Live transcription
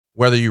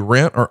Whether you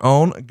rent or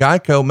own,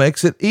 Geico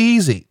makes it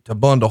easy to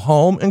bundle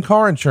home and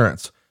car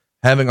insurance.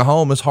 Having a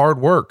home is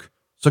hard work,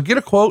 so get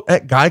a quote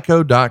at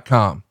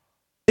geico.com.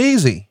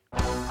 Easy.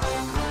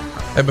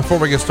 And before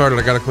we get started,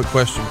 I got a quick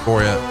question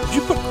for you. Did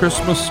you put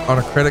Christmas on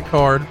a credit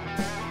card?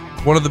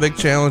 One of the big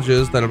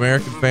challenges that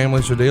American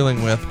families are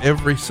dealing with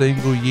every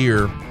single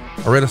year.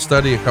 I read a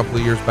study a couple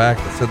of years back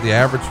that said the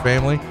average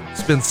family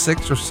spends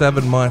 6 or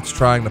 7 months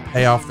trying to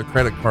pay off the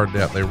credit card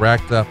debt they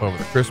racked up over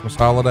the Christmas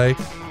holiday.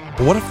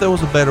 But what if there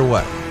was a better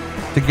way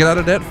to get out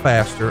of debt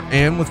faster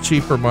and with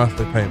cheaper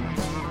monthly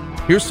payments?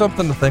 Here's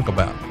something to think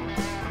about.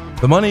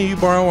 The money you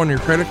borrow on your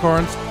credit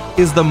cards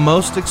is the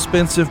most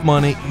expensive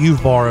money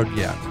you've borrowed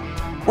yet.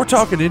 We're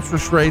talking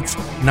interest rates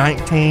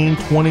 19,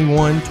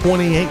 21,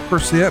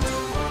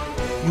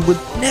 28%. You would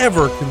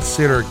never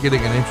consider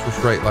getting an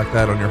interest rate like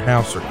that on your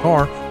house or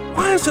car.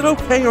 Why is it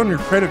okay on your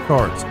credit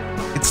cards?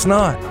 It's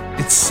not.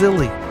 It's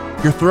silly.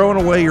 You're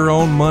throwing away your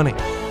own money.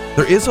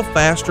 There is a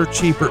faster,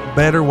 cheaper,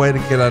 better way to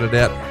get out of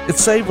debt.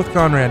 It's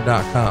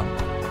SaveWithConrad.com.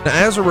 Now,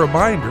 as a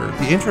reminder,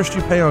 the interest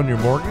you pay on your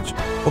mortgage,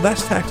 well,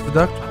 that's tax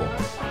deductible.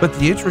 But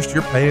the interest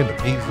you're paying to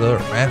Visa or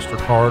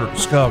MasterCard or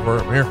Discover or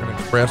American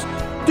Express,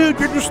 dude,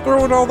 you're just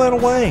throwing all that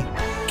away.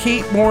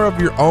 Keep more of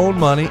your own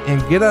money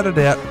and get out of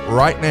debt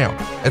right now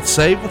at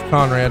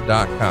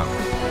SaveWithConrad.com.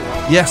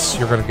 Yes,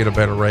 you're going to get a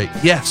better rate.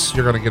 Yes,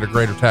 you're going to get a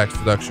greater tax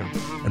deduction.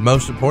 And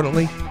most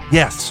importantly,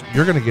 yes,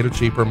 you're going to get a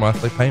cheaper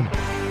monthly payment.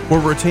 We're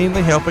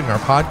routinely helping our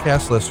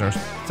podcast listeners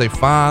save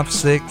 $500,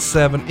 $600,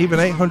 $700, even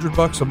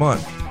 $800 a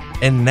month.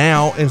 And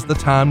now is the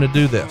time to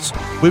do this.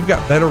 We've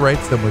got better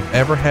rates than we've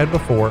ever had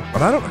before,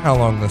 but I don't know how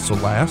long this will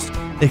last.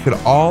 It could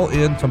all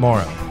end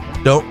tomorrow.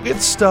 Don't get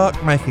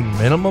stuck making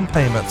minimum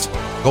payments.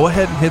 Go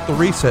ahead and hit the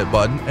reset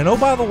button. And oh,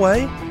 by the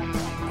way,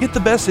 get the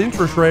best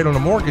interest rate on a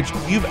mortgage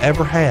you've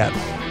ever had.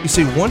 You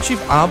see, once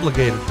you've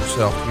obligated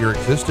yourself to your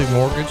existing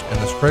mortgage and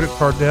this credit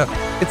card debt,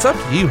 it's up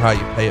to you how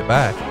you pay it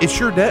back. It's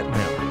your debt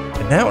now.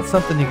 And now it's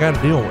something you got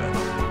to deal with.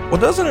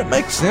 Well, doesn't it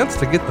make sense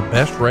to get the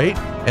best rate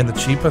and the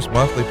cheapest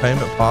monthly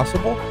payment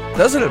possible?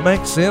 Doesn't it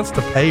make sense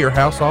to pay your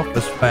house off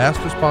as fast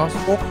as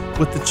possible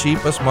with the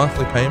cheapest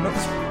monthly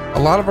payments? A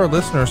lot of our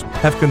listeners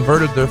have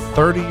converted their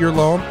 30-year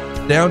loan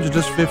down to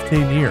just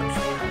 15 years.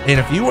 And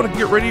if you want to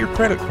get rid of your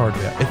credit card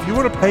debt, if you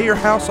want to pay your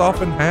house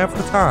off in half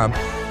the time,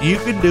 you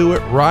can do it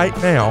right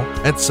now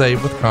at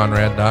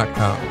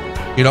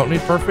SaveWithConrad.com. You don't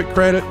need perfect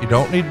credit. You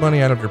don't need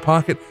money out of your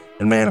pocket.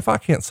 And man, if I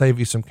can't save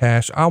you some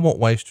cash, I won't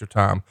waste your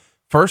time.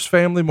 First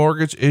Family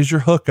Mortgage is your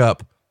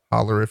hookup.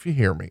 Holler if you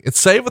hear me.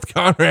 It's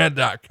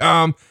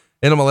SaveWithConrad.com.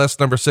 NMLS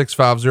number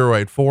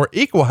 65084.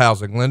 Equal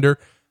housing lender.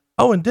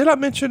 Oh, and did I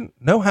mention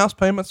no house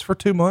payments for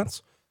 2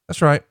 months?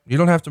 That's right. You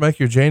don't have to make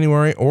your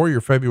January or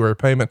your February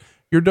payment.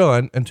 You're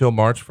done until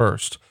March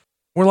 1st.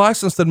 We're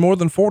licensed in more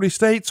than 40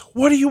 states.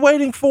 What are you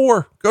waiting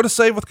for? Go to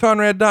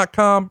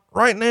SaveWithConrad.com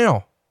right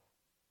now.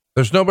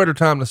 There's no better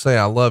time to say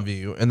I love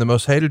you, and the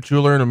most hated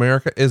jeweler in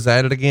America is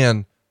at it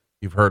again.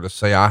 You've heard us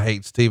say I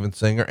hate Steven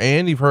Singer,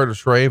 and you've heard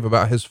us rave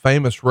about his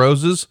famous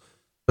roses,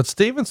 but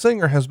Steven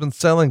Singer has been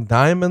selling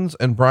diamonds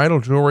and bridal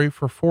jewelry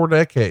for 4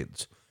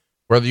 decades.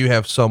 Whether you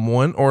have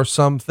someone or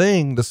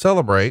something to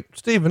celebrate,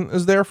 Steven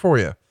is there for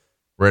you.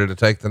 Ready to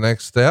take the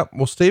next step?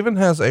 Well, Steven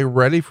has a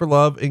Ready for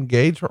Love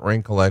engagement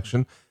ring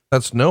collection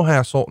that's no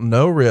hassle,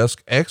 no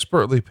risk,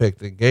 expertly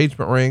picked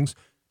engagement rings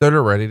that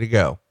are ready to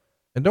go.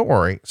 And don't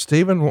worry,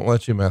 Steven won't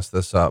let you mess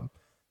this up.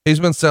 He's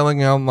been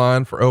selling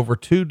online for over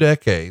 2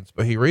 decades,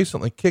 but he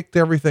recently kicked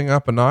everything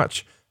up a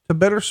notch to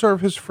better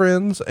serve his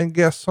friends and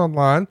guests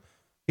online.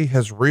 He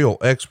has real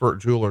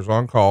expert jewelers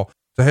on call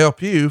to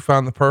help you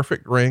find the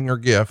perfect ring or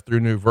gift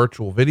through new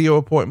virtual video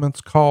appointments,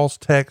 calls,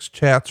 texts,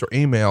 chats, or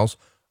emails,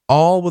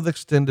 all with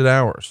extended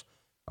hours.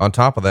 On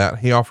top of that,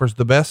 he offers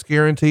the best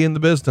guarantee in the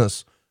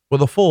business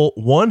with a full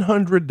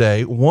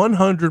 100-day,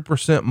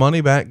 100%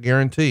 money-back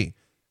guarantee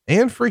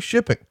and free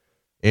shipping.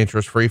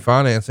 Interest-free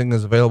financing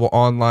is available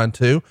online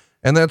too,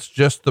 and that's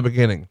just the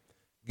beginning.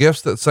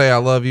 Gifts that say I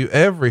love you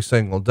every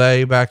single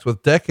day, backed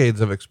with decades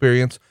of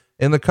experience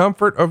in the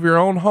comfort of your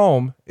own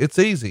home. It's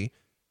easy.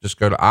 Just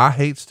go to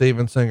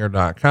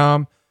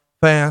IHateStevenSinger.com.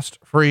 Fast,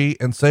 free,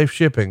 and safe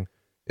shipping.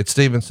 It's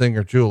Steven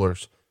Singer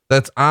Jewelers.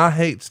 That's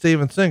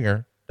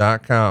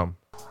IHateStevenSinger.com.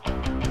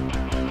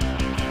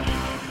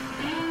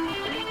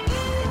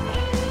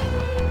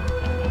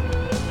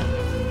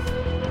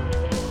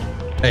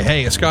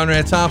 Hey, it's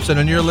Conrad Thompson,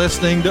 and you're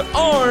listening to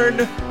Arn.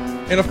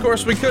 And of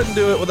course, we couldn't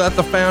do it without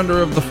the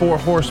founder of the Four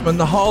Horsemen,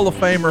 the Hall of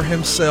Famer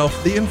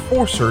himself, the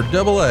Enforcer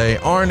AA,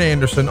 Arn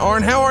Anderson.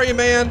 Arn, how are you,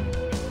 man?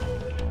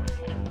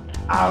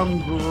 I'm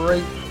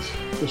great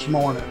this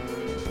morning.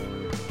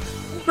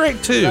 I'm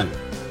great too.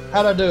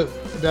 How'd I do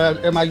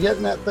it? Am I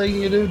getting that thing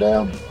you do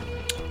down?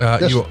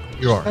 You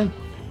are.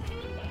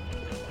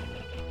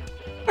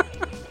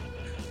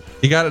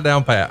 You got it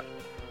down pat.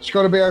 It's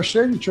going to be our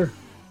signature.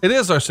 It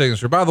is our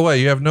signature. By the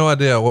way, you have no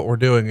idea what we're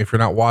doing if you're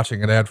not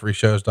watching at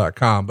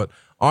adfreeshows.com, but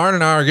Arn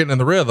and I are getting in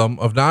the rhythm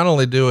of not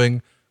only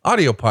doing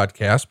audio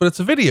podcasts, but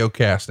it's a video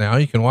cast now.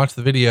 You can watch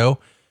the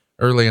video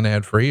early and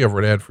ad free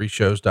over at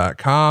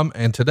adfreeshows.com.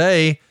 And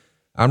today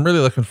I'm really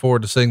looking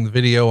forward to seeing the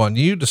video on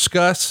you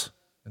discuss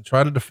and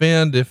try to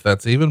defend, if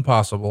that's even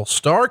possible,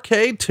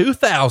 Starrcade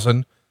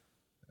 2000.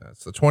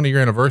 It's the 20-year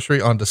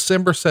anniversary on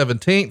December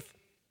 17th.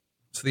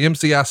 It's the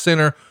MCI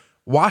Center,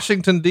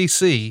 Washington,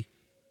 D.C.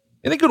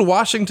 Any good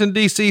Washington,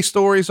 D.C.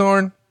 stories,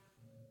 Arn?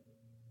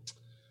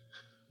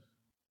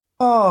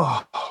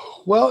 Oh,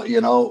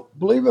 well,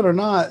 believe it or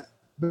not,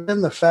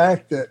 been the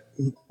fact that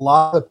a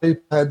lot of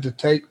people had to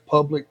take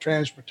public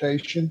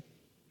transportation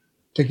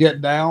to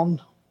get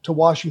down to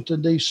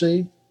Washington,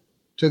 D.C.,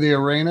 to the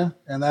arena,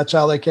 and that's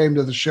how they came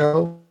to the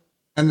show.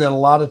 And that a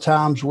lot of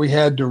times we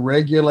had to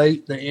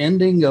regulate the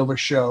ending of a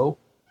show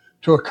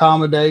to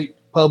accommodate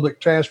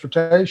public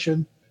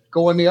transportation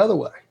going the other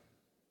way.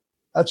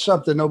 That's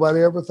something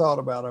nobody ever thought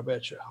about, I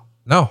bet you.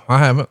 No, I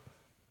haven't.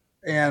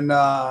 And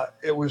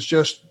it was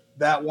just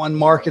that one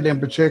market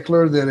in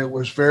particular that it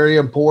was very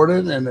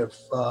important. And if,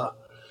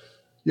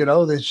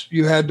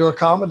 you had to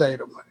accommodate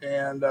them,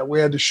 and we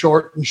had to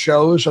shorten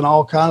shows and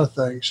all kind of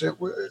things.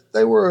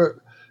 They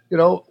were,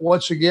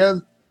 once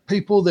again,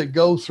 people that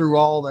go through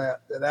all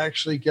that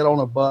actually get on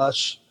a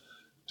bus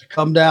to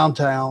come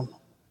downtown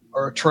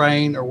or a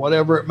train or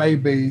whatever it may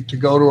be to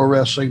go to a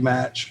wrestling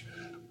match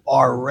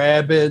are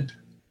rabid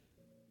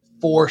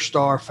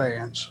 4-star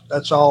fans.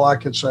 That's all I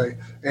can say.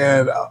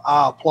 And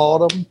I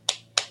applaud them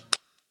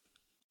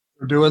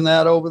for doing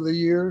that over the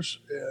years.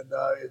 And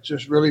it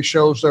just really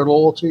shows their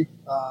loyalty.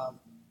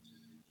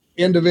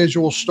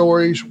 Individual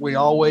stories. We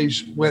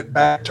always went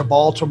back to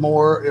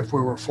Baltimore. If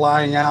we were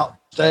flying out,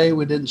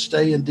 we didn't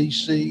stay in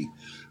DC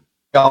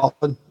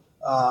often.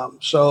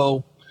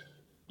 So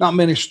not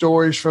many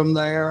stories from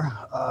there.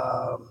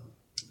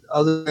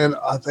 Other than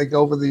I think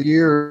over the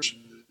years,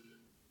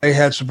 they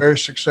had some very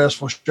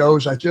successful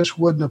shows. I just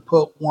wouldn't have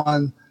put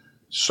one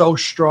so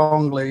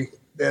strongly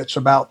that's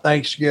about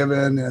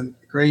Thanksgiving and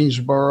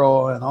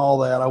Greensboro and all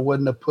that. I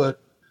wouldn't have put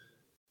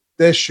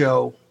this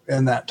show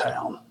in that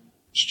town.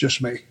 It's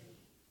just me.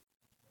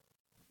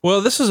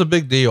 Well, this is a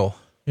big deal.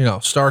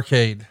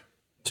 Starrcade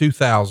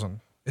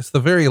 2000. It's the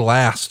very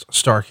last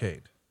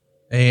Starrcade.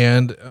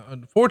 And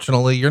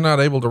unfortunately, you're not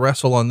able to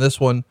wrestle on this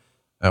one.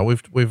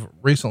 We've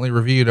recently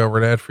reviewed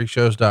over at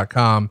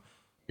adfreeshows.com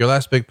your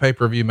last big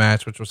pay-per-view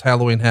match, which was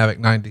Halloween Havoc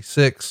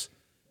 96.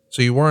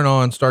 So you weren't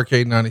on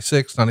Starrcade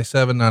 96,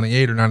 97,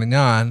 98, or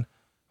 99,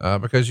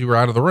 because you were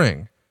out of the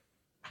ring.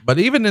 But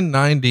even in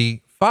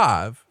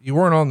 95, you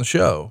weren't on the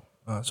show.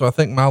 So I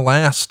think my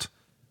last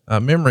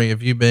memory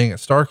of you being at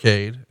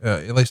Starrcade,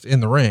 at least in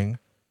the ring,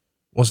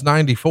 was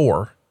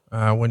 94,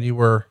 when you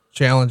were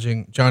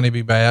challenging Johnny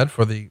B. Bad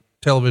for the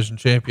television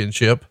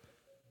championship.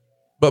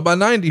 But by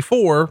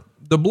 94,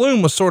 the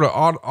bloom was sort of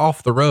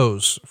off the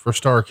rose for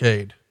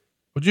Starrcade.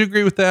 Would you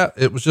agree with that?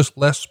 It was just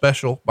less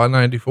special by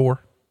 94.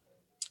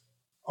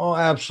 Oh,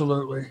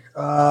 absolutely.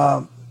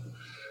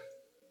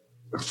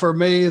 For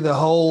me, the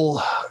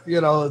whole,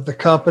 the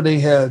company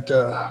had,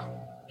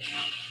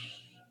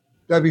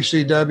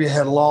 WCW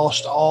had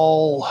lost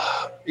all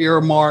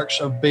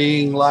earmarks of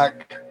being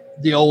like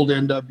the old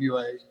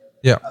NWA.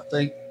 Yeah.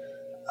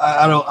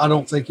 I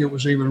don't think it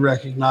was even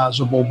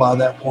recognizable by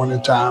that point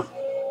in time.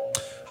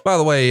 By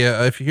the way,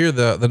 if you hear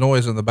the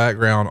noise in the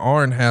background,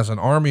 Arn has an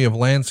army of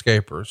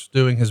landscapers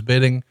doing his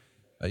bidding.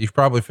 You've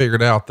probably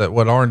figured out that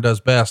what Arn does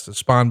best is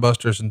spine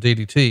busters and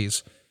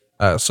DDTs.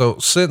 So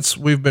since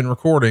we've been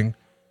recording,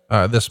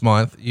 this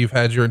month, you've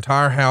had your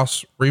entire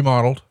house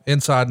remodeled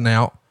inside and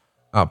out,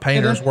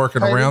 painters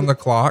working around the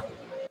clock.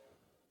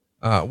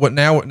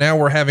 Now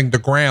we're having the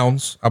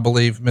grounds. I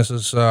believe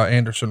Mrs.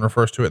 Anderson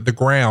refers to it. The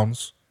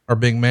grounds are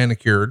being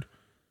manicured.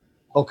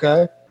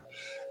 Okay.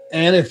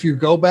 And if you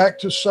go back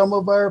to some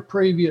of our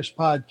previous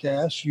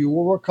podcasts, you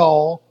will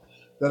recall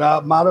that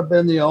I might have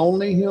been the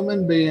only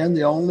human being,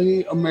 the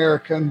only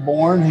American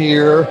born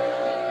here,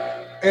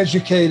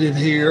 educated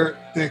here,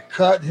 that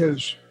cut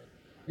his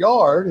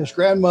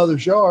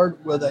grandmother's yard,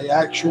 with an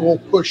actual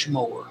push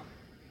mower.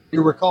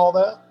 You recall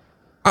that?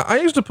 I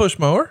used a push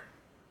mower.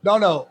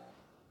 No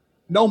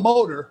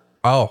motor.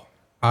 Oh,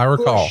 I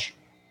recall. Push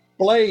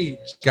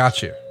blades.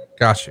 Got you.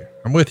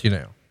 I'm with you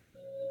now.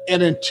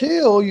 And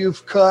until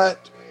you've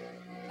cut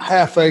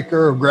half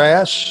acre of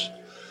grass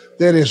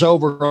that is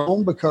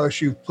overgrown because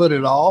you've put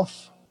it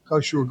off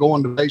because you were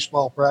going to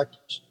baseball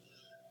practice,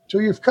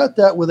 till you've cut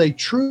that with a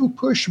true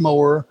push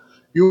mower,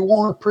 you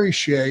won't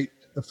appreciate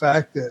the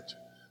fact that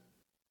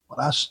what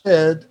I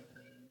said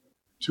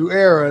to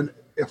Aaron,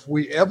 if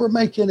we ever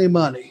make any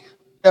money,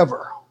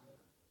 ever,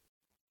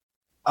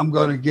 I'm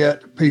going to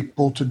get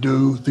people to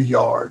do the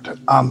yard.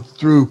 I'm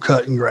through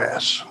cutting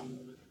grass.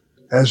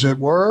 As it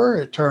were,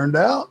 it turned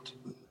out,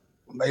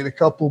 I made a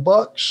couple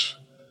bucks.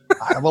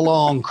 I have a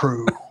long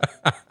crew.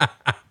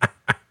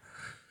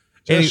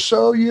 Just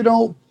so you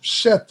don't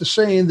set the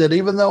scene that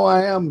even though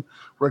I am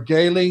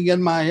regaling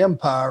in my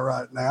empire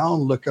right now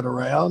and looking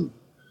around,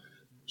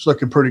 it's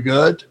looking pretty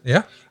good.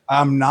 Yeah.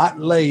 I'm not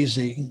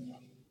lazy.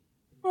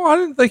 Oh, I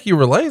didn't think you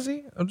were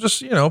lazy. I'm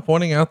just,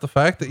 pointing out the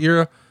fact that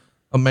you're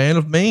a man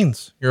of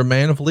means. You're a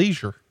man of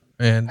leisure.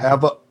 And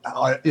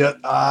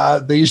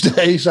these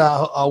days,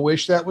 I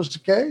wish that was the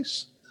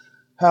case.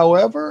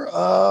 However,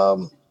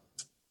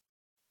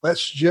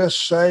 let's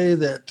just say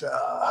that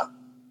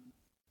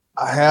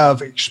I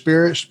have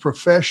experienced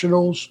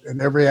professionals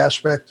in every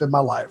aspect of my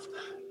life.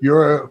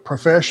 You're a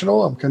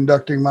professional. I'm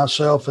conducting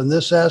myself in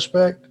this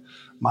aspect.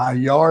 My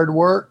yard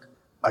work,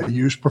 I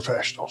use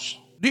professionals.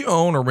 Do you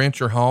own or rent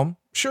your home?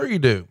 Sure you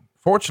do.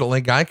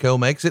 Fortunately, Geico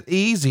makes it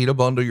easy to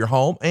bundle your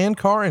home and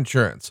car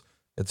insurance.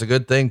 It's a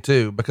good thing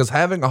too, because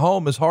having a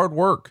home is hard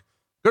work.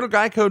 Go to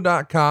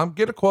geico.com,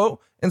 get a quote,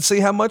 and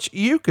see how much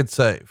you could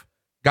save.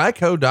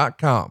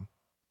 Geico.com.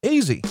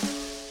 Easy.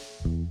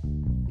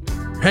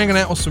 Hanging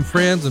out with some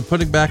friends and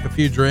putting back a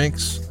few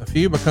drinks. A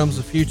few becomes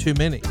a few too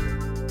many.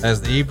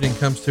 As the evening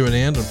comes to an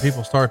end and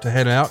people start to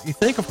head out, you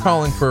think of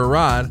calling for a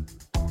ride.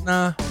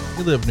 Nah,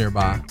 you live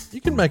nearby.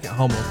 You can make it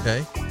home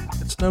okay.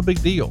 It's no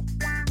big deal.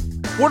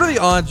 What are the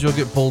odds you'll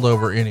get pulled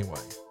over anyway?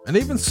 And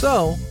even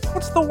so,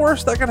 what's the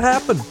worst that could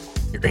happen?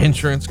 Your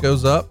insurance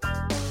goes up.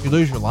 You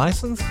lose your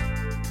license.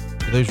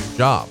 You lose your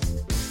job.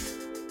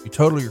 You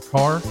total your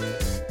car.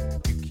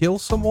 You kill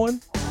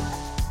someone.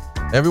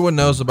 Everyone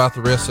knows about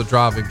the risks of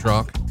driving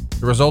drunk.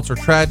 The results are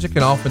tragic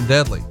and often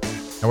deadly.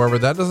 However,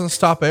 that doesn't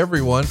stop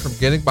everyone from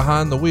getting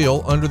behind the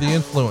wheel under the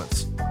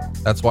influence.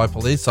 That's why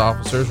police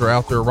officers are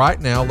out there right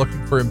now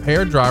looking for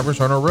impaired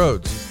drivers on our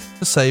roads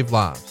to save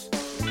lives.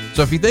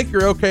 So if you think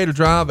you're okay to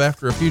drive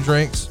after a few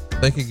drinks,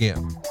 think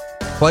again.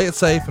 Play it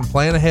safe and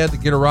plan ahead to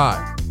get a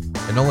ride.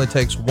 It only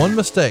takes one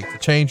mistake to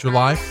change your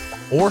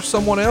life or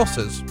someone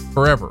else's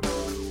forever.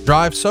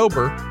 Drive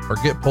sober or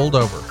get pulled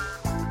over.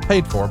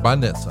 Paid for by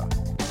NHTSA.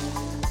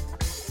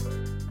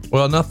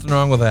 Well, nothing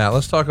wrong with that.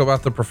 Let's talk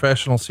about the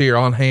professionals here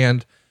on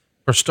hand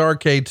for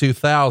Starrcade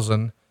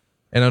 2000.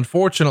 And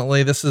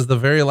unfortunately, this is the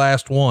very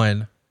last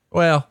one.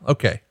 Well,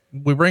 okay.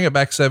 We bring it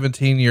back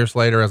 17 years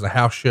later as a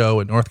house show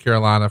in North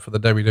Carolina for the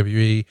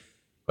WWE,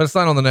 but it's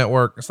not on the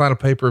network. It's not a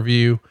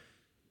pay-per-view.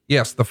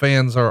 Yes, the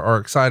fans are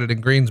excited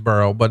in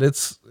Greensboro, but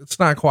it's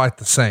not quite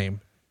the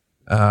same.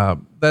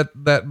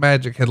 That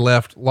magic had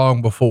left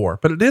long before,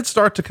 but it did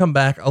start to come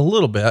back a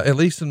little bit, at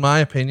least in my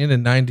opinion,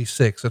 in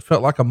 96. It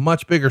felt like a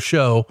much bigger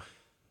show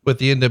with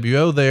the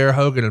NWO there,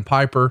 Hogan and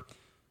Piper.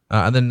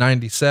 And then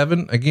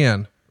 97,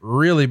 again,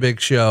 really big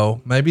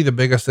show, maybe the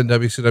biggest in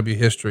WCW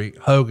history,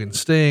 Hogan,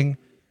 Sting.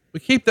 We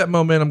keep that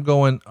momentum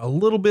going a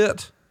little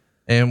bit,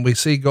 and we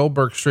see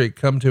Goldberg streak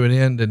come to an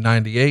end in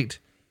 98.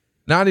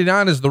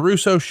 99 is the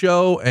Russo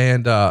show,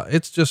 and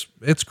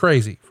it's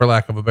crazy, for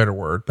lack of a better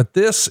word. But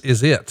this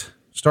is it,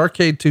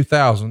 Starrcade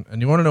 2000.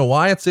 And you want to know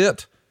why it's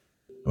it?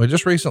 We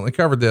just recently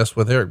covered this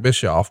with Eric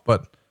Bischoff,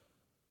 but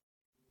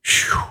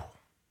whew,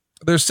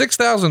 there's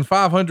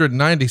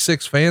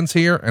 6,596 fans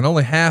here, and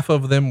only half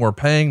of them were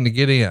paying to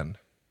get in.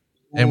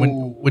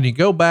 And when you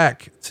go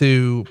back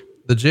to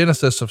the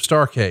genesis of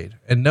Starrcade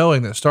and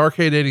knowing that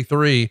Starrcade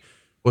 83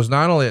 was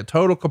not only at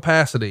total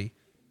capacity,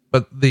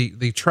 but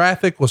the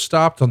traffic was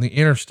stopped on the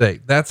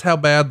interstate. That's how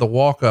bad the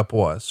walk-up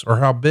was, or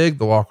how big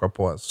the walk-up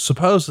was.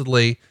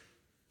 Supposedly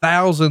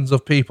thousands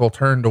of people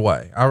turned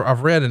away.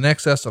 I've read in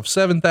excess of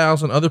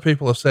 7,000. Other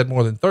people have said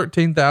more than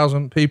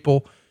 13,000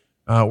 people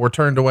were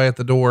turned away at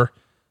the door.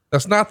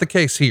 That's not the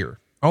case here.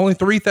 Only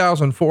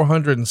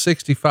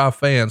 3,465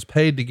 fans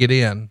paid to get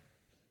in.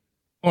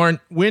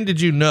 Or when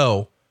did you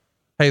know,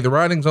 hey, the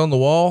writing's on the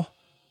wall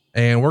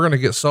and we're going to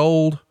get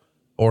sold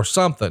or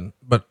something?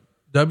 But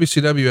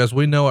WCW, as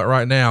we know it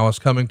right now, is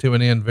coming to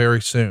an end very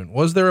soon.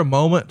 Was there a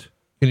moment?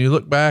 Can you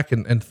look back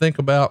and think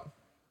about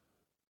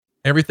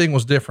everything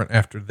was different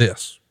after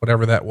this,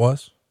 whatever that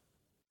was?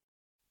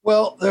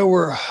 Well, there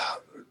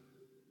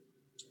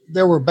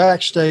were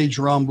backstage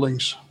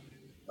rumblings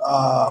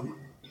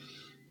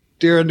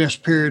during this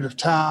period of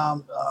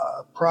time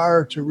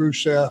prior to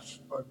Rusev,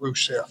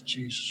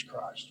 Jesus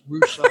Christ,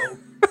 Russo,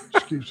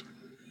 excuse me.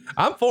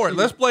 I'm for it.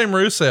 Let's blame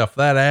Rusev,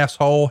 that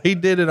asshole. He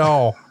did it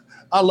all.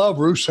 I love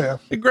Rusev.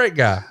 A great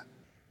guy.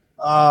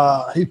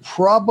 He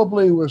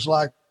probably was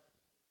like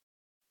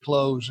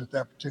clothes at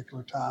that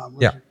particular time.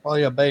 Yeah.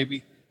 Probably a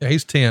baby. Yeah,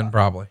 he's 10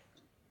 probably.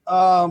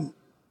 Rusev,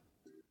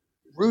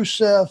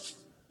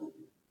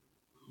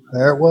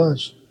 there it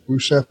was.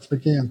 Rusev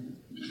again.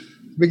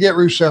 Let me get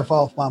Rusev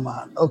off my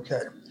mind.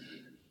 Okay.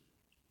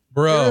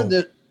 Bro.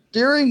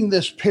 During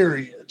this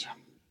period,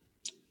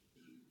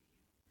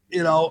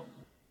 you know,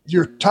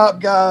 your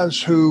top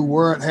guys who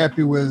weren't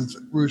happy with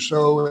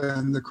Russo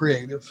and the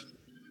creative,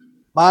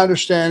 my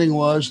understanding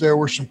was there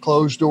were some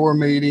closed door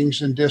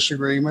meetings and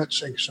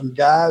disagreements, and some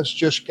guys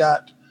just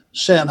got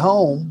sent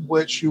home,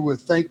 which you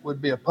would think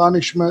would be a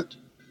punishment.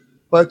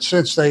 But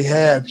since they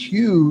had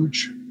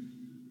huge,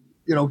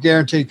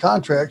 guaranteed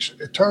contracts,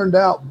 it turned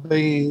out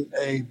being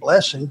a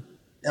blessing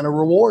and a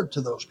reward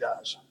to those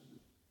guys.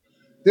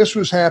 This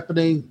was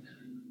happening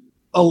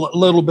a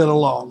little bit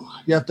along.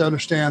 You have to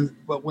understand,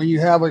 but when you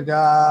have a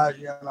guy,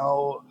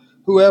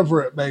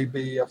 whoever it may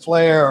be, a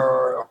Flair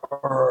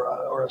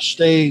or a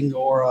Sting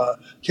or a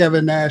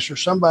Kevin Nash or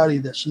somebody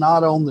that's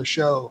not on the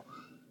show,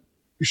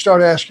 you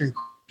start asking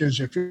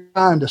questions. If you're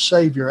trying to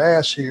save your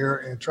ass here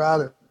and try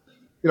to,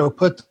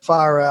 put the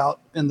fire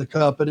out in the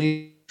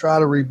company, try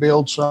to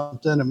rebuild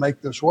something and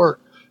make this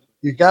work,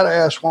 You got to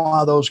ask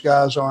why those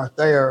guys aren't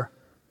there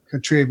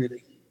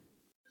contributing.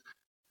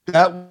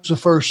 That was the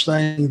first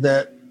thing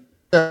that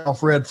set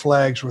off red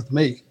flags with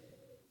me.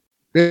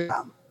 Big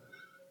time.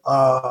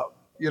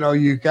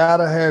 You got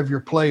to have your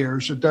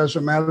players. It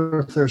doesn't matter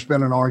if there's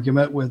been an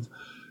argument with,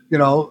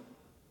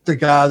 the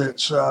guy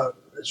that's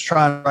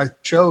trying to write the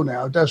show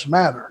now. It doesn't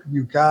matter.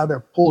 You got to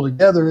pull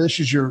together. This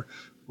is your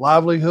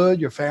livelihood,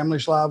 your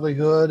family's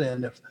livelihood.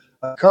 And if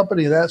a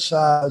company that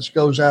size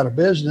goes out of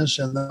business,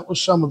 and that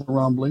was some of the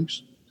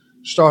rumblings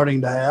starting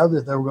to have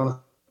that they were going to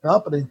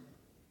company,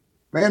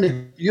 man, if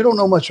you don't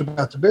know much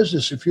about the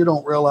business, if you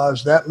don't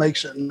realize that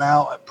makes it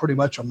now pretty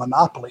much a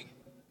monopoly.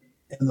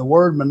 And the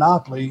word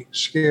monopoly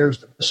scares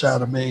the piss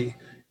out of me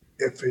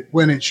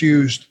when it's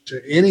used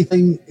to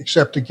anything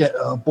except to get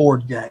a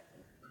board game.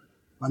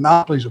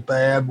 Monopoly is a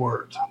bad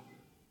word.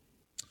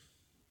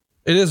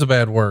 It is a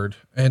bad word.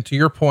 And to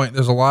your point,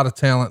 there's a lot of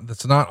talent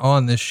that's not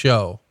on this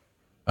show.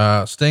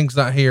 Sting's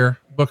not here.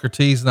 Booker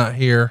T's not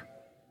here.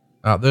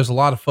 There's a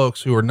lot of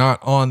folks who are not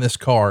on this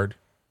card.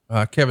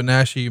 Kevin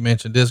Nash, you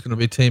mentioned, is going to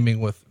be teaming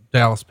with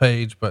Dallas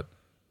Page, but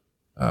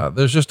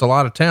there's just a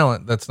lot of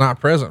talent that's not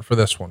present for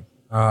this one.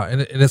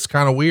 And it's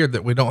kind of weird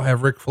that we don't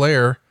have Ric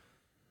Flair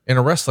in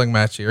a wrestling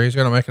match here. He's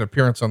going to make an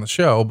appearance on the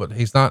show, but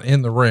he's not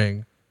in the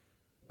ring.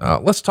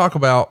 Let's talk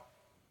about,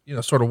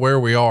 sort of where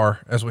we are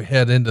as we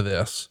head into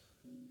this.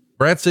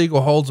 Brad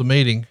Siegel holds a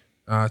meeting,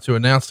 to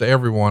announce to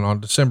everyone on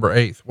December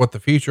 8th what the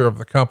future of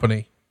the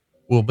company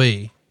will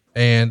be.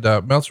 And,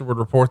 Meltzer would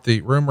report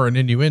the rumor and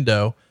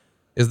innuendo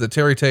is that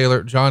Terry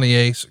Taylor, Johnny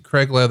Ace,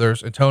 Craig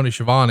Leathers, and Tony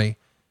Schiavone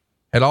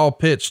had all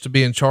pitched to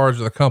be in charge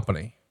of the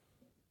company.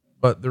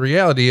 But the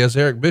reality is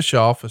Eric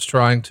Bischoff is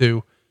trying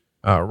to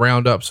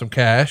round up some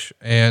cash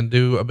and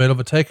do a bit of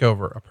a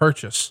takeover, a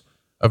purchase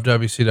of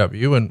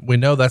WCW. And we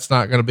know that's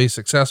not going to be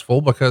successful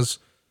because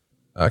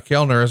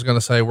Kellner is going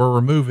to say, we're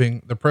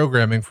removing the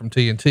programming from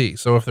TNT.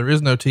 So if there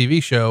is no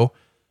TV show,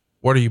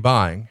 what are you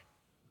buying?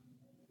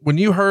 When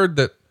you heard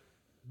that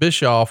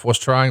Bischoff was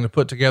trying to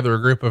put together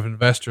a group of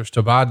investors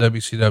to buy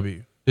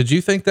WCW, did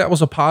you think that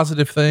was a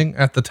positive thing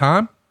at the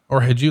time,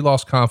 or had you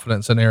lost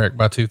confidence in Eric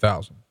by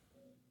 2000?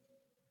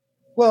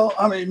 Well,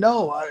 I mean,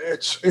 no,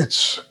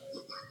 it's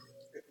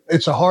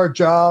a hard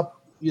job.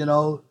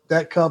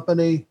 That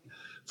company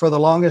for the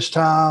longest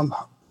time,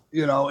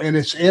 in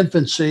its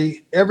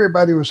infancy,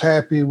 everybody was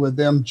happy with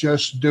them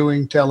just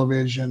doing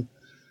television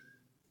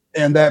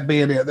and that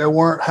being it. There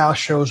weren't house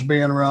shows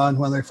being run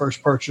when they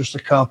first purchased the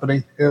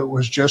company. It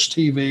was just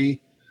TV.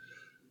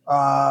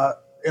 And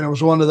it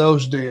was one of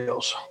those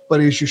deals.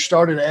 But as you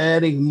started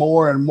adding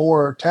more and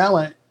more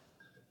talent,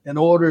 in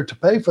order to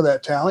pay for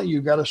that talent, you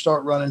got to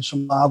start running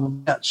some live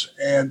events.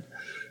 And,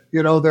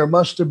 there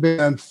must have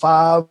been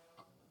 5,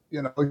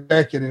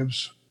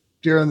 executives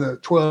during the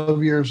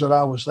 12 years that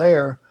I was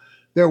there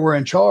that were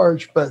in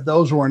charge, but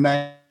those were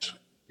names,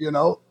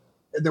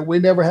 that we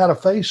never had a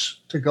face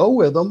to go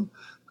with them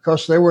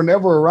because they were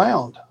never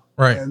around.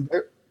 Right. And,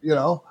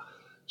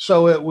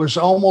 so it was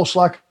almost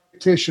like a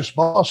fictitious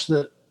boss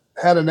that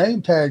had a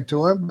name tag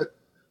to him, but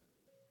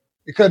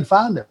you couldn't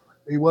find him.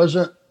 He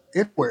wasn't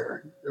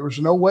anywhere. There was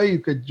no way you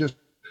could just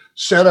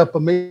set up a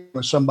meeting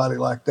with somebody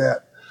like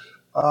that.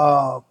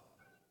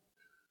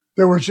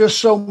 There were just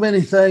so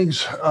many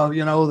things,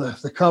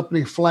 the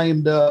company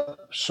flamed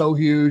up so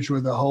huge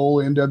with the whole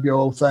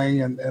NWO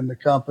thing and the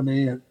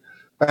company and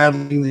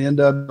battling the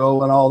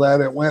NWO and all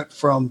that. It went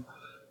from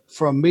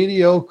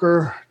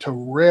mediocre to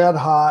red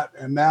hot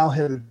and now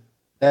headed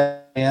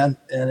down.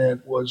 And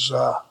it was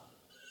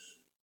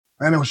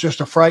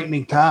just a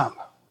frightening time.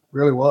 It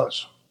really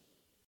was.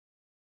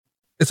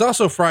 It's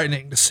also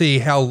frightening to see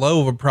how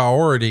low of a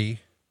priority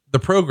the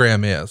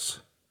program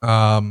is.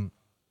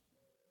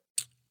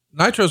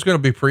 Nitro is going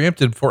to be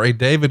preempted for a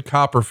David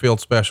Copperfield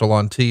special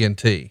on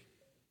TNT.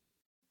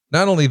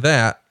 Not only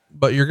that,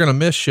 but you're going to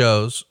miss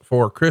shows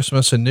for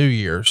Christmas and New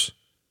Year's.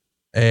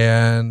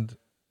 And,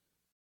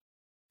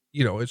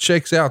 it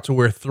shakes out to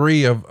where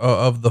 3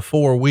 of the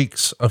 4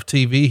 weeks of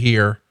TV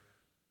here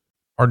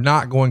are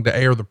not going to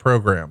air the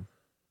program.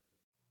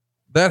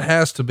 That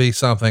has to be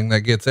something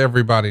that gets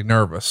everybody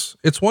nervous.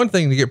 It's one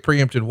thing to get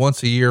preempted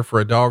once a year for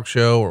a dog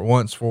show or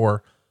once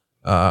for,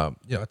 a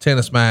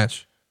tennis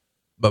match.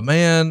 But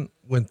man,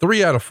 when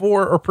 3 out of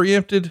 4 are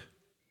preempted,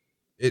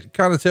 it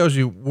kind of tells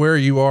you where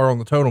you are on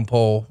the totem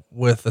pole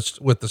with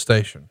the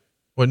station.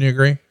 Wouldn't you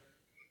agree?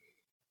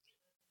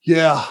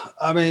 Yeah.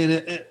 I mean,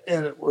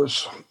 it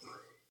was,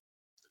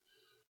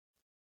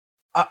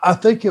 I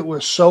think it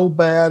was so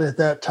bad at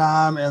that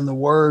time, and the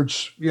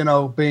words,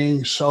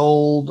 being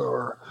sold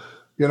or,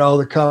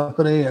 the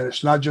company, and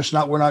it's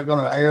we're not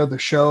going to air the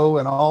show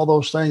and all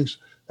those things.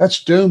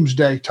 That's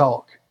doomsday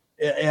talk.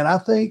 And I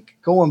think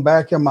going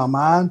back in my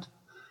mind,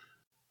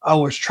 I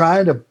was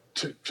trying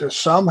to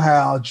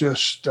somehow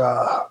just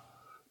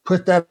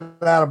put that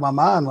out of my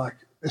mind. Like,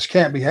 this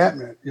can't be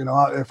happening.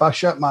 If I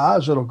shut my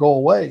eyes, it'll go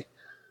away.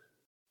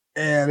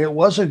 And it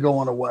wasn't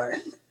going away.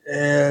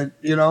 And,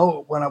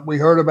 when we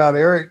heard about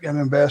Eric and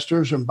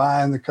investors and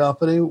buying the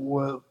company,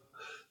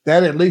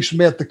 that at least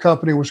meant the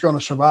company was going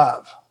to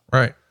survive.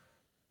 Right.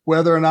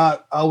 Whether or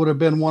not I would have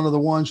been one of the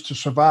ones to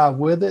survive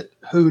with it,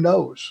 who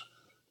knows?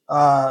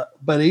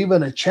 But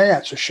even a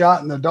chance, a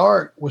shot in the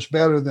dark was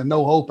better than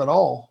no hope at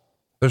all.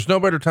 There's no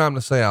better time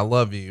to say I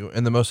love you,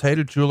 and the most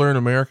hated jeweler in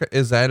America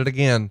is at it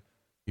again.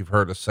 You've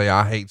heard us say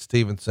I hate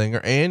Steven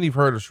Singer, and you've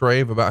heard us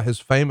rave about his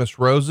famous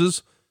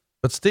roses,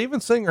 but Steven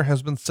Singer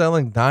has been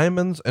selling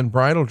diamonds and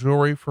bridal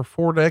jewelry for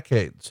 4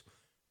 decades.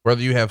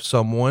 Whether you have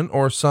someone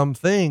or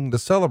something to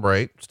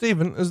celebrate,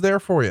 Steven is there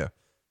for you.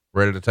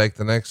 Ready to take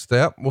the next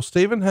step? Well,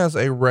 Steven has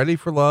a Ready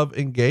for Love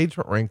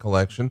engagement ring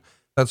collection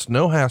that's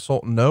no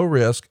hassle, no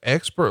risk,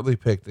 expertly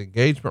picked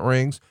engagement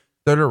rings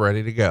that are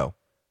ready to go.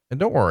 And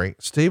don't worry,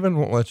 Steven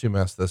won't let you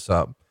mess this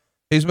up.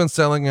 He's been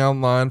selling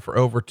online for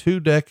over 2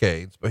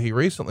 decades, but he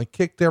recently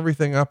kicked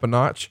everything up a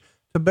notch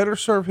to better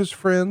serve his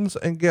friends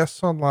and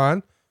guests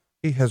online.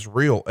 He has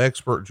real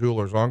expert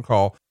jewelers on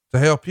call to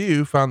help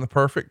you find the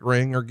perfect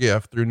ring or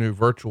gift through new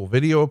virtual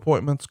video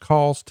appointments,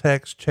 calls,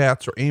 texts,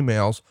 chats, or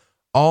emails,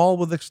 all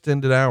with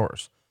extended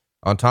hours.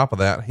 On top of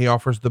that, he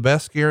offers the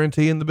best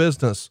guarantee in the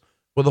business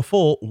with a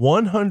full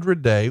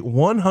 100-day,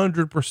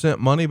 100%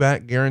 money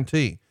back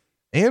guarantee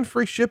and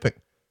free shipping.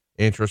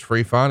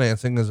 Interest-free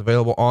financing is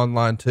available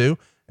online too,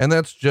 and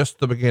that's just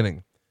the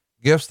beginning.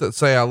 Gifts that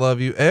say I love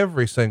you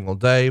every single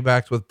day,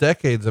 backed with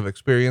decades of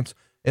experience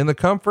in the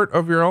comfort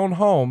of your own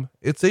home.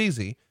 It's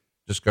easy.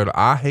 Just go to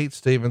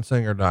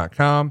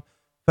IHateStevenSinger.com.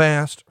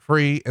 Fast,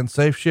 free, and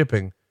safe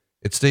shipping.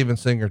 It's Steven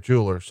Singer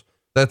Jewelers.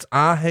 That's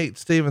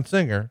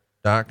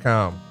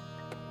IHateStevenSinger.com.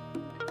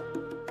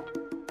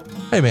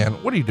 Hey man,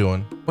 what are you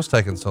doing? What's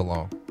taking so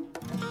long?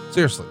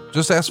 Seriously,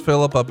 just ask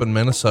Philip up in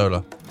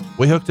Minnesota.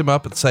 We hooked him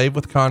up at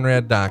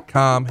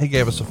SaveWithConrad.com. He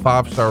gave us a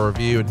 5-star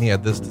review and he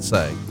had this to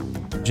say.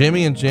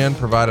 Jimmy and Jen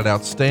provided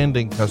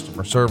outstanding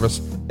customer service.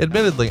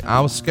 Admittedly,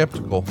 I was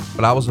skeptical,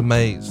 but I was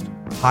amazed.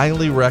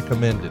 Highly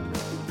recommended.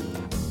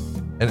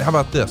 And how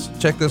about this?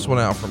 Check this one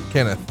out from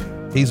Kenneth.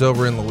 He's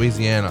over in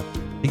Louisiana.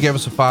 He gave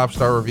us a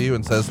 5-star review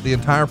and says the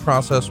entire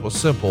process was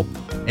simple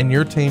and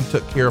your team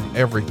took care of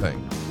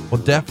everything. Will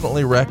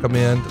definitely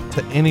recommend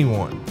to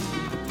anyone.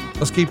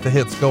 Let's keep the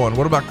hits going.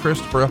 What about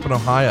Christopher up in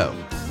Ohio?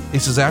 He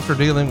says, after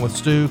dealing with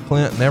Stu,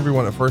 Clint, and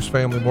everyone at First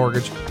Family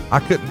Mortgage, I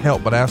couldn't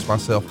help but ask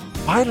myself,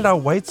 why did I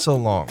wait so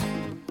long?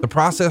 The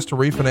process to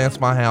refinance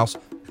my house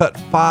cut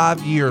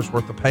 5 years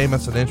worth of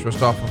payments and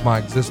interest off of my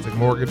existing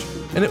mortgage,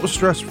 and it was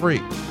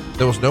stress-free.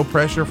 There was no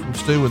pressure from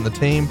Stu and the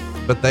team,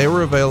 but they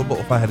were available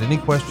if I had any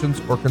questions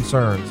or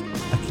concerns.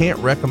 I can't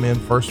recommend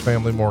First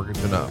Family Mortgage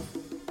enough.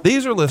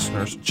 These are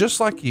listeners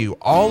just like you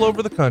all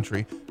over the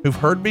country who've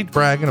heard me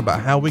bragging about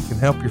how we can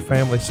help your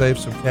family save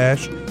some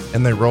cash,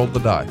 and they rolled the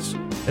dice.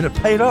 And it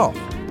paid off.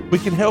 We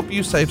can help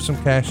you save some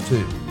cash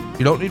too.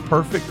 You don't need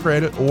perfect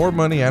credit or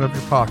money out of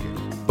your pocket.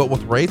 But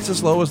with rates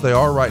as low as they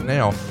are right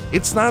now,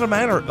 it's not a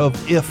matter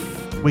of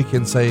if we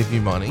can save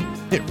you money.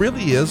 It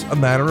really is a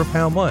matter of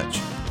how much.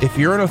 If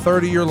you're in a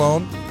 30-year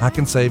loan, I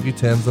can save you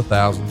tens of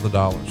thousands of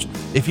dollars.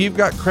 If you've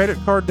got credit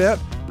card debt,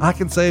 I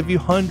can save you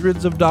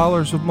hundreds of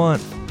dollars a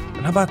month.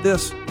 And how about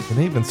this? You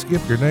can even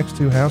skip your next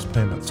 2 house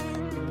payments.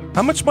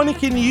 How much money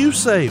can you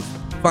save?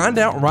 Find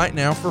out right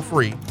now for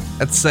free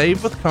at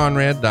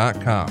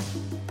SaveWithConrad.com.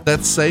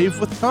 That's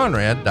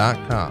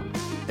SaveWithConrad.com.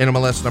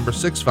 NMLS number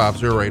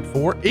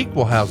 65084,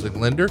 equal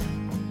housing lender.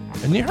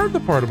 And you heard the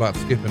part about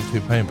skipping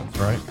 2 payments,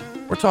 right?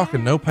 We're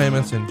talking no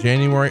payments in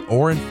January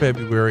or in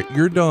February.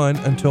 You're done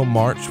until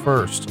March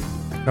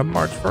 1st. Come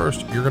March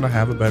 1st, you're going to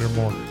have a better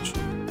mortgage.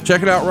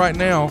 Check it out right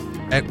now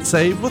at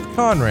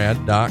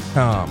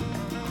SaveWithConrad.com.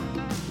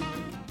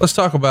 Let's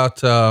talk about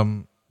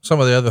some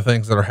of the other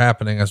things that are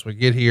happening as we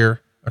get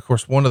here. Of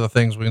course, one of the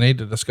things we need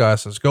to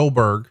discuss is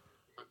Goldberg.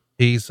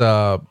 He's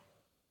a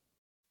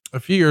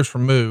few years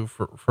removed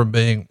from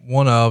being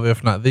one of,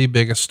 if not the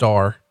biggest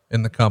star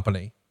in the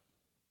company.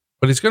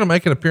 But he's going to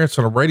make an appearance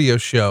on a radio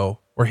show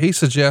where he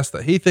suggests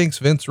that he thinks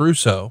Vince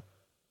Russo,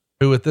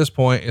 who at this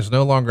point is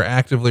no longer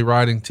actively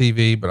writing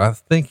TV, but I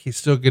think he's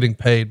still getting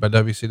paid by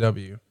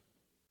WCW.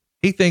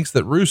 He thinks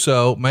that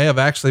Russo may have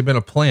actually been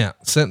a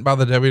plant sent by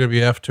the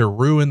WWF to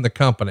ruin the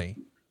company.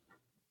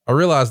 I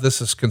realize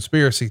this is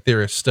conspiracy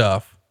theorist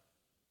stuff,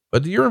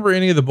 but do you remember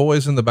any of the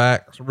boys in the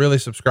back really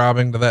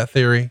subscribing to that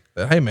theory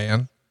that, hey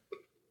man,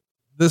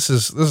 this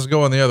is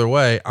going the other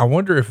way. I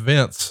wonder if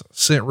Vince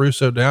sent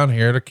Russo down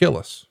here to kill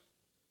us.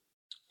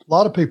 A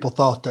lot of people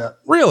thought that.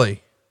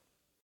 Really?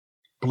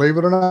 Believe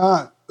it or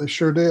not, they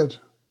sure did.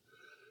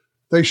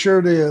 They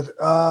sure did.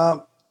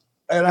 And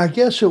I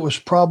guess it was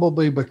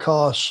probably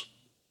because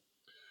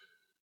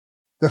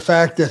the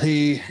fact that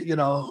he,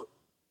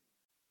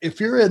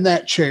 if you're in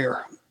that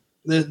chair,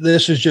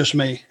 this is just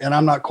me, and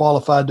I'm not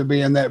qualified to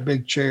be in that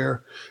big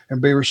chair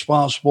and be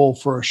responsible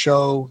for a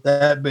show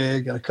that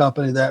big and a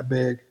company that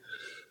big.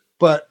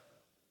 But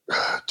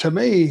to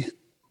me,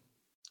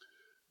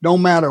 no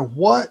matter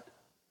what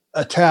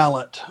a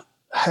talent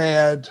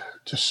had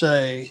to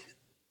say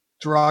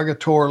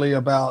derogatorily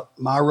about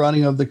my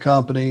running of the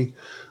company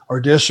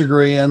or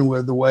disagreeing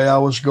with the way I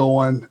was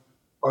going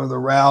or the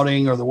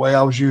routing or the way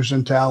I was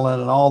using talent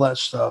and all that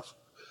stuff,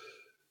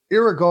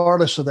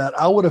 irregardless of that,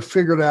 I would have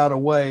figured out a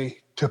way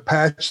to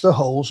patch the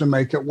holes and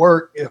make it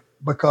work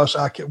because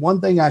one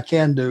thing I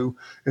can do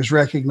is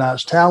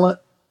recognize talent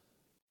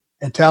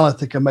and talent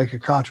that can make a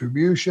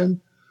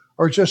contribution,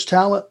 or just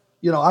talent.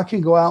 I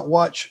can go out and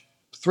watch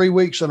 3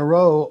 weeks in a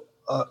row,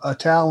 a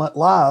talent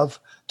live,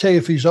 tell you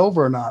if he's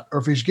over or not, or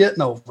if he's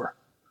getting over.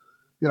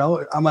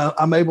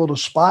 I'm able to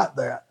spot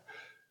that.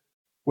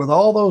 With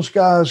all those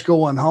guys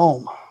going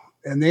home,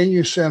 and then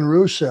you send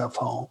Rusev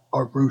home,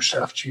 or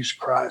Rusev, Jesus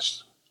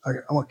Christ, I'm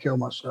going to kill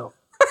myself.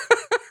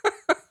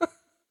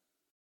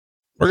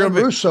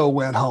 Russo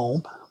went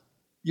home,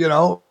 you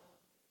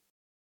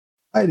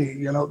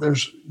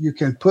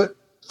can put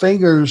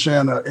fingers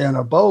in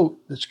a boat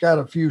that's got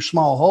a few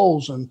small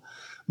holes and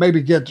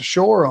maybe get to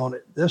shore on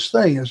it. This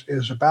thing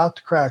is about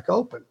to crack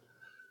open.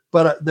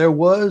 But there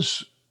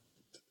was,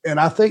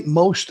 and I think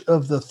most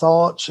of the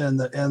thoughts and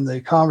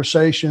the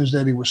conversations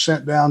that he was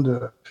sent down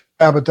to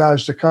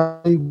sabotage the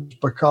company was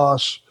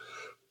because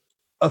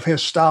of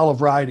his style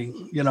of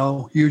writing,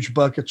 huge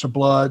buckets of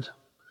blood,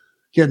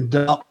 getting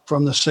dumped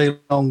from the ceiling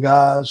on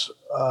guys,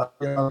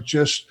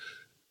 just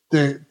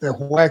the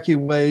wacky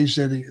ways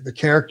that the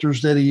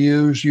characters that he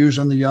used,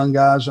 using the young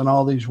guys and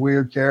all these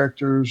weird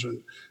characters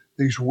and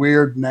these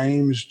weird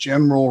names,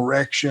 General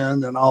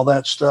Rection and all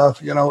that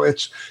stuff.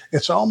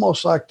 It's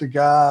almost like the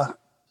guy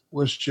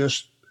was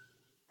just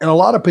in a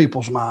lot of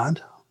people's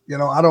mind.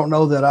 I don't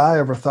know that I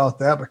ever thought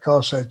that,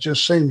 because it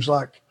just seems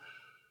like,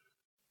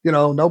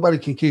 nobody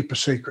can keep a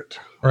secret.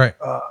 Right.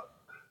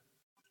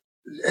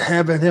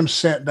 Having him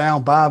sent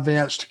down by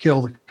Vince to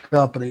kill the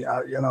company,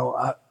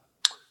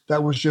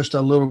 that was just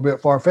a little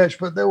bit far-fetched,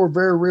 but there were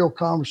very real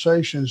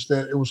conversations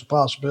that it was a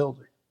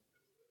possibility.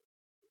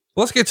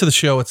 Let's get to the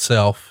show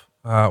itself.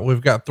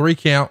 We've got 3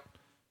 count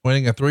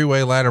winning a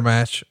 3-way ladder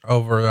match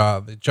over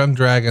the Young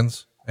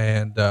Dragons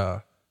and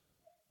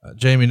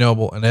Jamie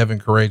Noble and Evan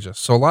Courageous.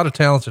 So a lot of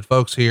talented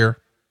folks here.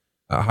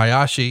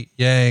 Hayashi,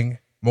 Yang,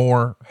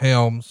 Moore,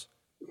 Helms,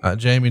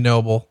 Jamie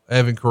Noble,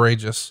 Evan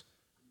Courageous.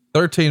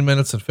 13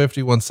 minutes and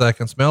 51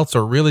 seconds.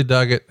 Meltzer really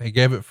dug it. He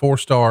gave it 4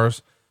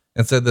 stars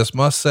and said this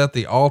must set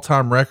the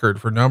all-time record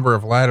for number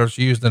of ladders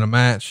used in a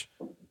match.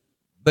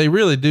 They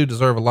really do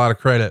deserve a lot of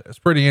credit. It's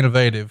pretty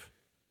innovative.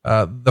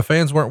 The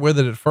fans weren't with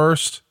it at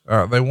first.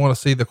 They want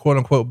to see the quote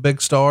unquote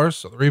big stars.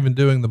 So they're even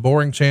doing the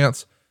boring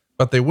chants,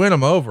 but they win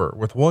them over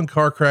with one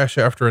car crash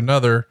after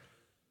another.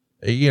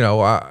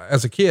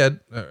 As a kid,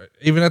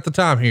 even at the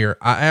time here,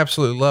 I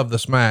absolutely love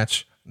this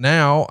match.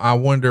 Now I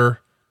wonder,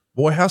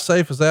 boy, how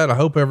safe is that? I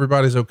hope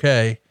everybody's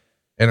okay.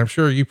 And I'm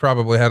sure you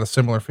probably had a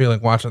similar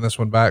feeling watching this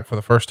one back for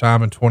the first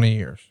time in 20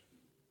 years.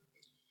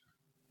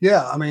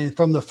 Yeah. I mean,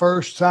 from the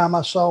first time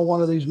I saw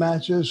one of these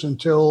matches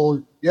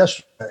until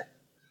yesterday,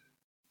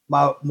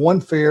 my one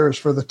fear is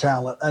for the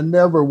talent. I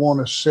never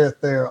want to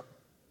sit there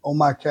on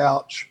my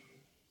couch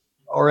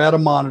or at a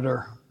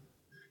monitor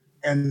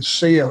and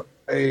see at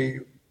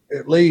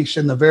least,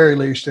 in the very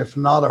least, if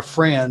not a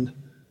friend,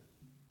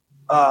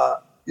 a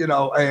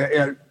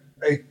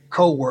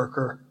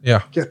coworker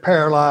get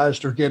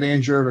paralyzed or get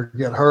injured or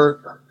get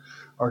hurt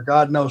or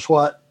God knows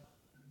what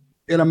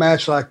in a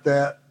match like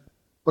that,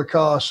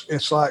 because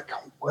it's like,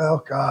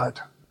 well, God,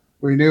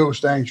 we knew it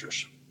was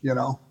dangerous,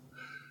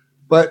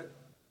 but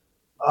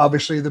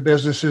obviously the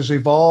business has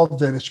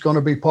evolved and it's going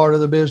to be part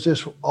of the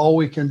business. All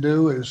we can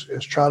do is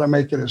try to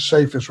make it as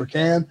safe as we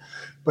can.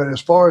 But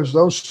as far as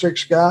those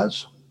 6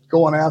 guys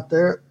going out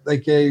there, they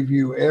gave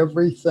you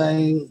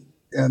everything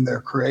in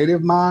their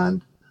creative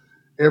mind,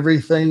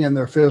 everything in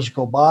their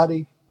physical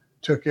body,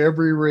 took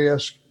every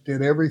risk,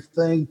 did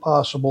everything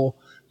possible,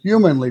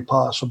 humanly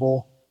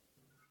possible,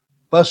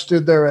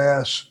 busted their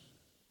ass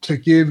to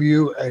give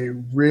you a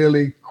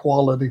really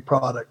quality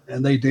product.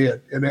 And they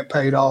did, and it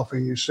paid off.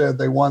 And you said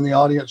they won the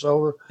audience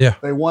over. Yeah.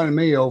 They won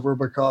me over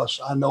because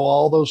I know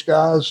all those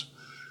guys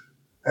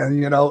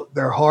and,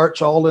 their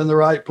heart's all in the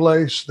right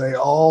place. They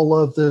all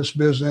love this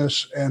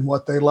business. And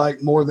what they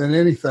like more than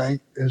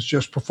anything is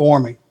just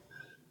performing.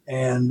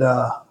 And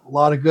a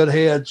lot of good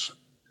heads,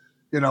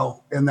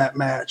 in that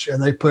match,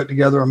 and they put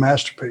together a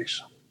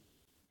masterpiece.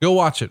 Go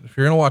watch it. If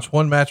you're going to watch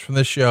one match from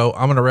this show,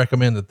 I'm going to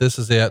recommend that this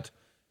is it.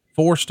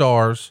 4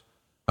 stars.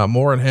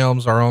 Moore and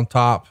Helms are on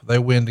top. They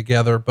win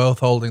together, both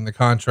holding the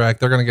contract.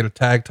 They're going to get a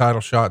tag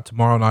title shot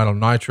tomorrow night on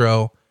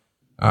Nitro.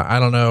 I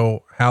don't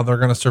know how they're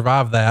going to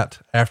survive that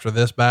after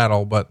this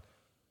battle, but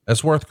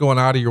it's worth going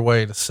out of your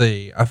way to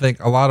see. I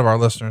think a lot of our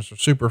listeners are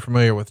super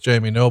familiar with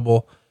Jamie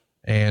Noble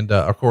and,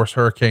 of course,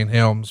 Hurricane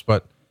Helms,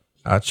 but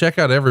check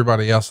out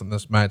everybody else in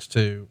this match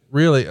too.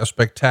 Really a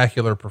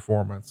spectacular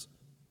performance.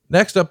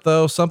 Next up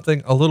though,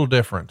 something a little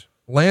different.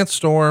 Lance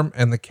Storm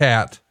and the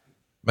Cat.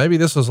 Maybe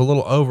this is a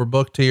little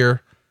overbooked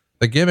here.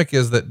 The gimmick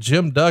is that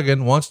Jim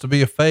Duggan wants to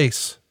be a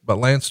face, but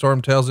Lance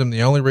Storm tells him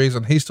the only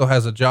reason he still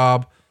has a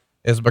job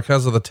is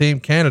because of the Team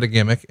Canada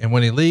gimmick. And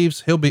when he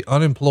leaves, he'll be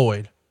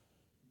unemployed.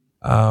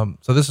 So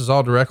this is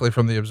all directly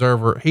from the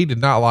Observer. He did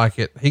not like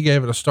it. He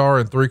gave it a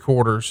star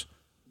 3/4.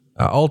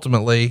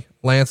 Ultimately,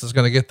 Lance is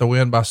going to get the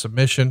win by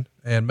submission,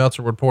 and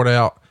Meltzer would point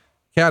out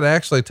Cat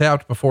actually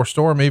tapped before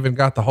Storm even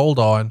got the hold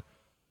on.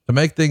 To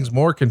make things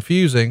more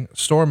confusing,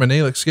 Storm and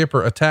Elix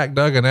Skipper attacked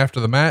Duggan after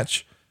the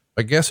match,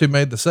 but guess who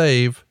made the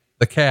save?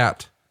 The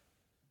Cat.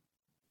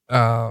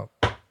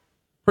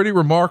 Pretty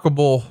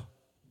remarkable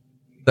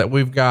that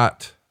we've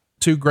got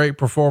two great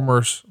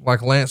performers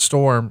like Lance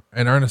Storm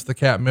and Ernest the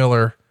Cat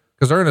Miller,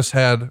 because Ernest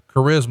had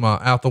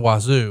charisma out the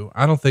wazoo.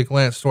 I don't think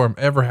Lance Storm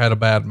ever had a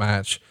bad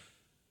match,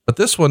 but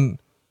this one,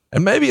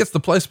 and maybe it's the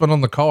placement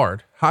on the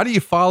card. How do you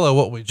follow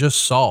what we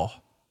just saw?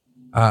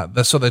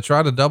 So they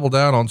tried to double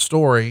down on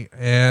story,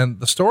 and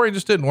the story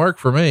just didn't work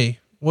for me.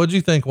 What'd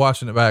you think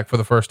watching it back for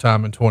the first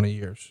time in 20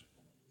 years?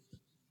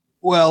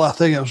 Well, I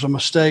think it was a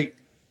mistake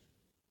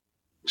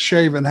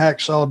shaving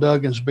Hacksaw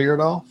Duggan's beard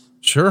off.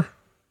 Sure.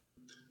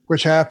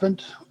 Which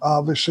happened,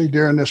 obviously,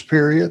 during this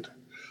period.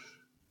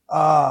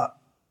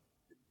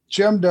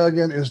 Jim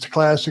Duggan is the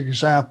classic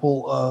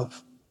example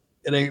of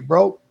it ain't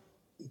broke,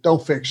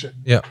 don't fix it.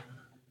 Yeah.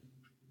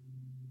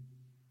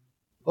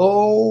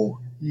 Oh,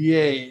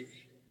 yay.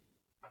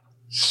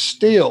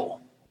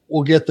 Still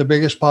will get the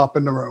biggest pop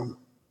in the room.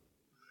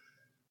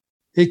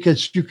 You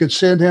could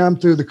send him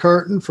through the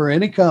curtain for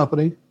any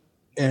company,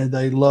 and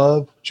they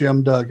love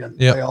Jim Duggan.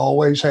 Yep. They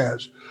always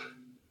has.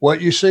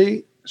 What you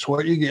see is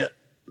what you get.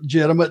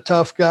 Legitimate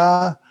tough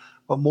guy,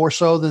 but more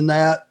so than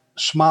that,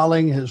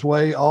 smiling his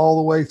way all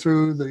the way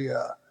through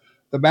the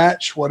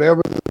match,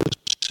 whatever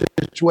the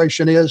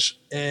situation is,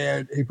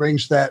 and he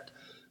brings that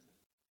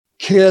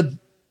kid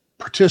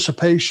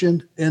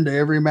participation into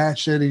every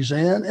match that he's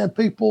in, and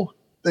people,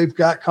 they've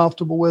got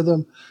comfortable with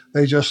him.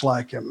 They just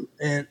like him.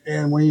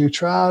 And when you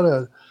try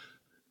to,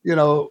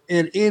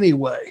 in any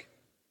way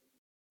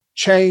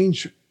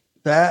change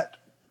that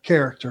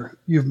character,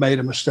 you've made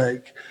a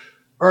mistake.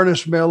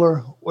 Ernest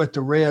Miller with the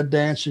red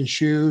dancing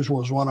shoes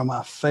was one of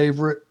my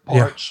favorite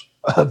parts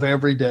of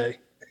every day.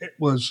 It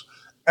was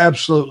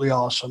absolutely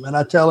awesome. And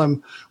I tell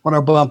him when I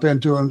bump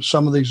into him,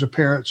 some of these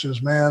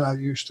appearances, man, I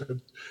used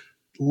to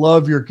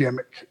love your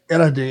gimmick.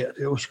 And I did.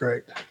 It was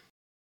great.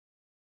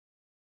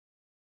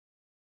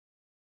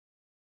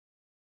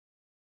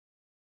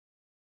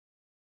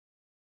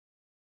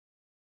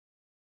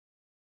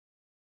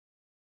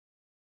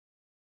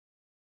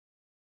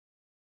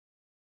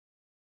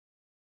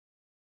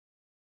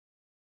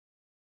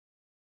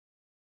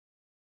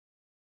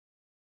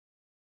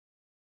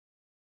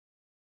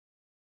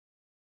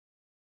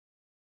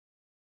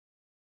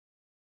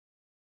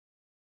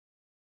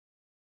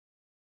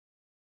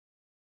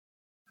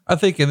 I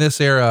think in this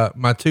era,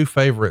 my two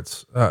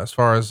favorites, as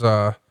far as,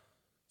 sort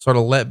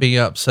of let me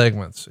up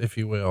segments, if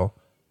you will,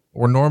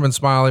 were Norman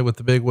Smiley with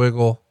the big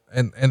wiggle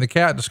and the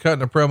Cat just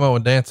cutting a promo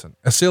and dancing.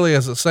 As silly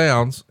as it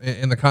sounds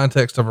in the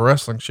context of a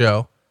wrestling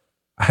show,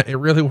 it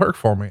really worked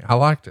for me. I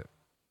liked it.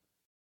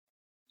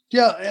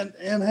 Yeah.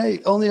 And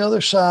hey, on the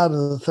other side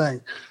of the thing,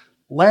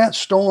 Lance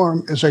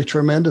Storm is a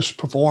tremendous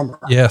performer.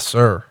 Yes,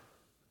 sir.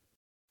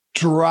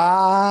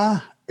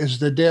 Dry as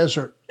the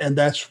desert. And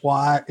that's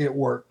why it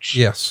works.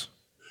 Yes.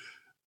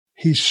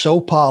 He's so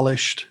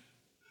polished.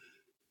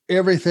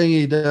 Everything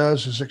he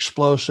does is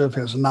explosive.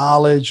 His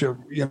knowledge of,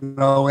 in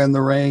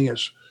the ring,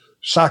 his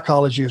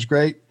psychology is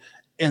great.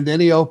 And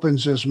then he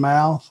opens his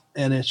mouth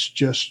and it's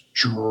just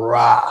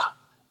dry.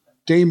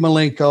 Dean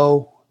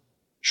Malenko,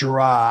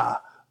 dry.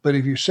 But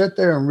if you sit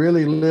there and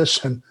really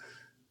listen,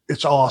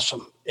 it's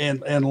awesome.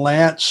 And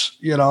Lance,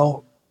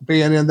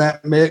 being in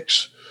that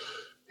mix,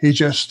 he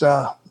just,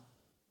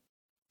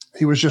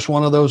 he was just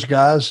one of those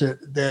guys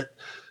that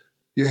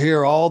you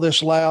hear all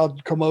this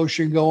loud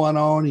commotion going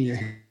on, and you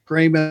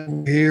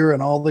screaming here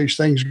and all these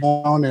things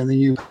going on, and then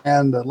you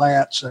hand to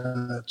Lance,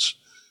 and it's,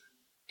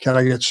 can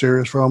I get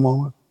serious for a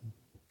moment?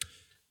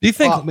 Do you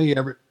think me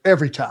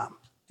every time?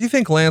 Do you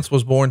think Lance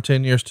was born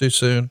 10 years too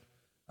soon?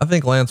 I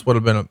think Lance would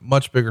have been a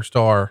much bigger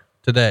star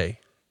today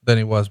than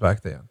he was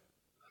back then.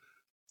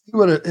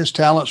 His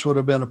talents would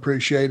have been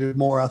appreciated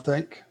more, I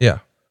think. Yeah.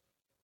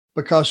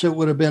 Because it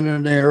would have been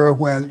an era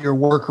when your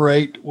work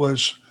rate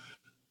was,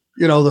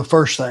 the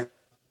first thing.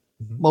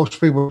 Mm-hmm. Most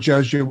people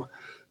judge you.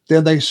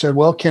 Then they said,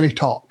 well, can he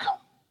talk?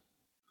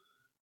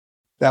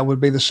 That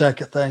would be the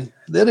second thing.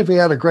 Then if he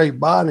had a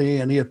great body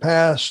and he had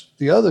passed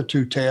the other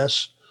two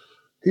tests,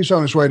 he's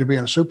on his way to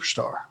being a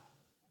superstar.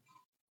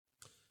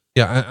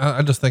 Yeah.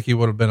 I just think he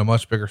would have been a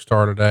much bigger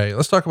star today.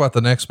 Let's talk about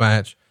the next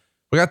match.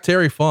 We got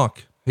Terry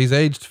Funk. He's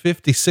aged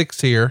 56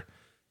 here.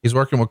 He's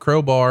working with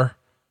Crowbar.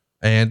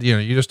 And,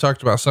 you just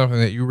talked about something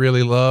that you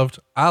really loved.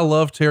 I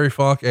love Terry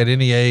Funk at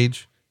any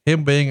age.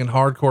 Him being in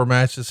hardcore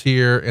matches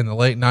here in the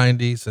late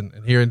 90s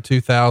and here in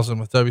 2000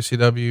 with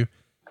WCW,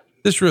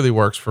 this really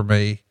works for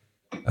me.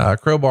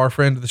 Crowbar,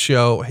 friend of the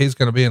show, he's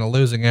going to be in a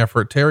losing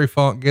effort. Terry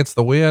Funk gets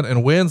the win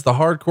and wins the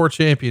hardcore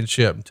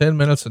championship in 10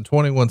 minutes and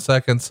 21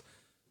 seconds.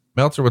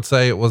 Meltzer would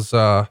say it was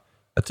a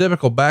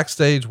typical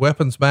backstage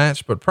weapons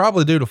match, but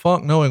probably due to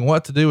Funk knowing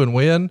what to do and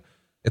when,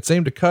 it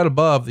seemed to cut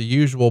above the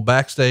usual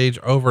backstage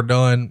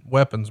overdone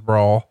weapons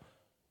brawl.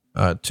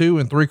 2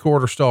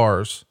 3/4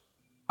 stars.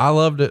 I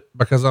loved it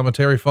because I'm a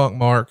Terry Funk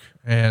mark,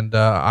 and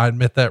I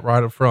admit that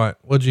right up front.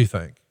 What'd you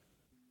think?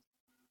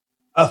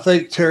 I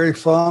think Terry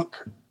Funk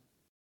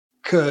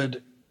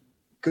could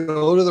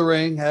go to the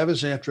ring, have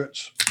his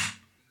entrance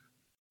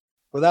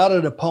without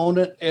an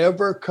opponent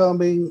ever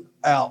coming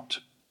out.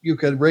 You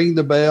could ring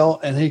the bell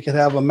and he could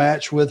have a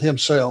match with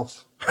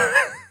himself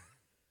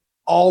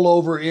all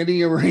over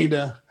any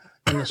arena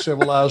in the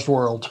civilized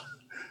world.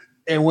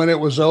 And when it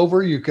was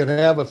over, you could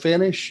have a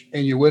finish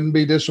and you wouldn't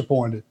be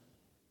disappointed.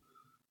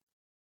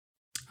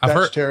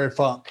 That's Terry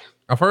Funk.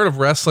 I've heard of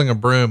wrestling a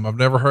broom. I've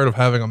never heard of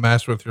having a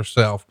match with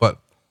yourself, but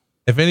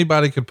if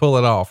anybody could pull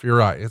it off, you're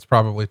right. It's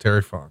probably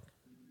Terry Funk.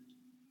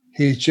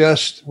 He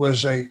just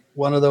was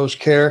one of those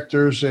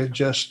characters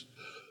that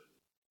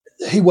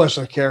he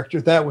wasn't a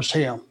character. That was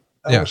him.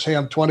 That was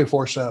him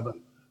 24/7.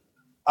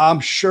 I'm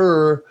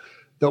sure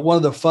that one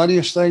of the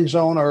funniest things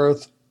on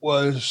earth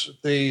was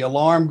the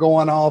alarm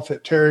going off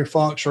at Terry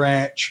Funk's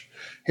ranch,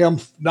 him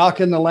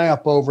knocking the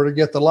lamp over to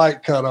get the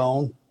light cut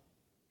on,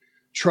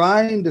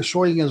 trying to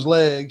swing his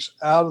legs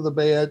out of the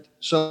bed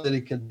so that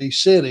he could be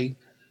sitting,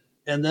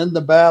 and then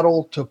the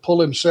battle to pull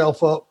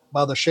himself up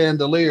by the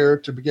chandelier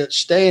to get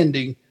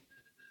standing.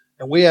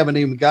 And we haven't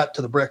even got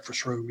to the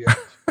breakfast room yet.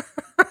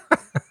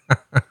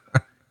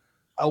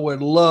 I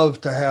would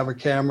love to have a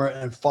camera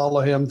and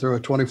follow him through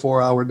a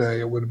 24-hour day.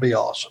 It would be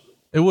awesome.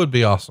 It would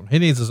be awesome. He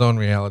needs his own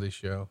reality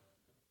show.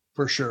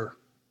 For sure.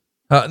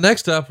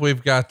 Next up,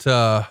 we've got,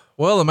 a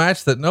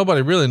match that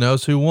nobody really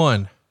knows who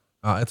won.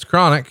 It's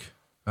Chronic,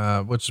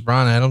 which is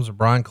Brian Adams and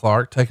Brian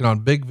Clark taking on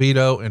Big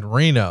Vito and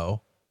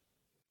Reno.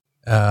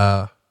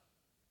 Kind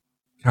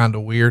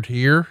of weird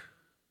here.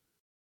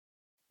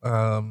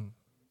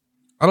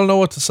 I don't know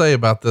what to say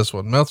about this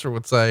one. Meltzer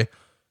would say,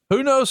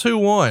 who knows who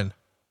won?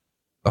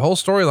 The whole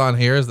storyline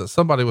here is that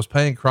somebody was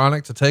paying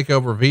Chronic to take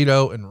over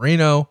Vito and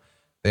Reno.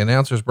 The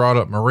announcers brought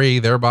up Marie,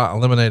 thereby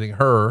eliminating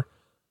her.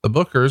 The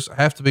bookers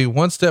have to be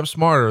one step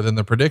smarter than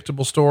the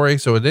predictable story,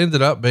 so it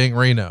ended up being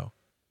Reno.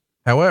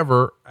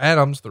 However,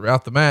 Adams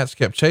throughout the match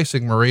kept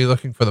chasing Marie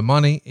looking for the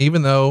money,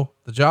 even though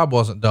the job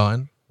wasn't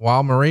done,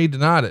 while Marie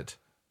denied it.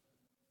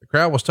 The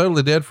crowd was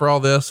totally dead for all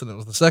this, and it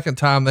was the second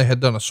time they had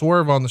done a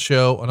swerve on the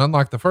show, and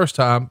unlike the first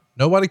time,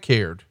 nobody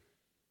cared.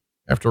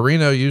 After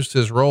Reno used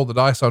his roll the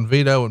dice on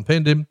Vito and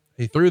pinned him,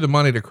 he threw the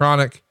money to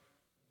Chronic,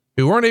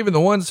 who weren't even the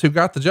ones who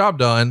got the job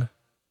done.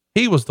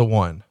 He was the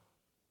one.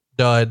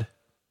 Dud.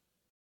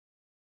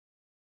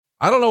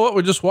 I don't know what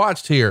we just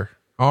watched here.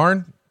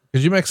 Arn,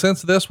 could you make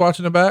sense of this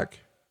watching it back?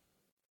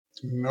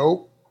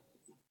 Nope.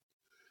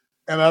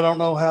 And I don't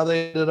know how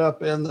they ended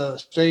up in the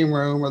steam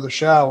room or the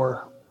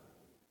shower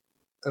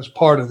as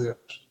part of this.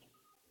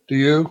 Do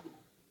you?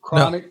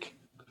 Chronic?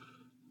 No.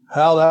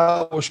 How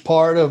that was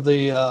part of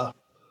the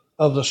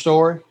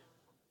story?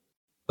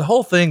 The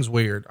whole thing's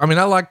weird. I mean,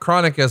 I like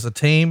Chronic as a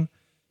team,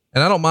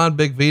 and I don't mind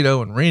Big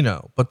Vito and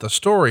Reno, but the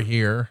story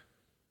here,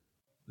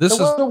 this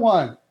there was the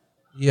one.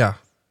 Yeah.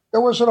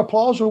 There wasn't a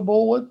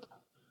plausible one.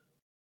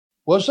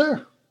 Was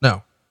there?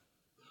 No.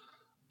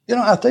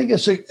 I think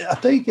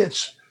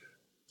it's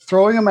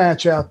throwing a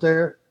match out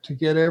there to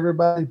get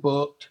everybody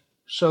booked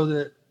so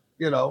that,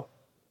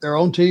 they're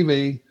on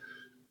TV.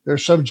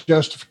 There's some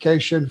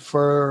justification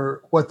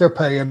for what they're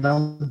paying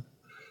them.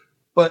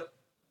 But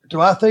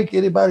do I think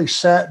anybody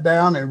sat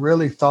down and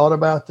really thought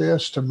about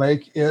this to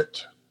make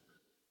it,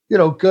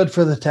 good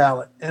for the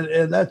talent?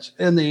 And that's,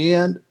 in the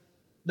end,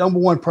 number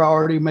one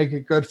priority, make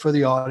it good for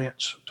the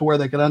audience to where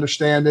they can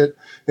understand it.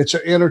 It's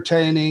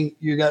entertaining.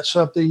 You got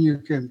something you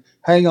can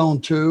hang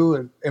on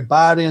to and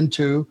buy it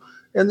into.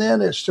 And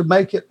then it's to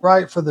make it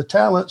right for the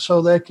talent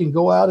so they can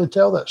go out and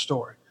tell that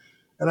story.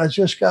 And I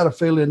just got a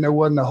feeling there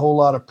wasn't a whole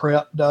lot of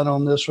prep done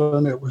on this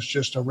one. It was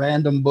just a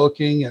random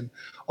booking and,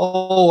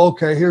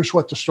 okay, here's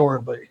what the story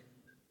will be,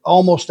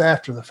 almost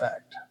after the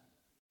fact.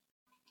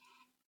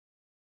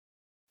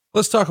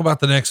 Let's talk about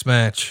the next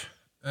match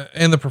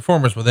and the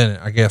performers within it,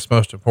 I guess,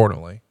 most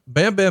importantly.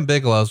 Bam Bam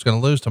Bigelow is going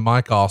to lose to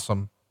Mike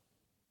Awesome.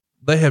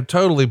 They have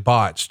totally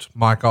botched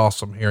Mike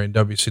Awesome here in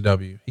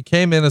WCW. He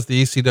came in as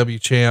the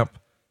ECW champ.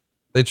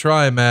 They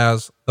try him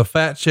as the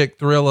fat chick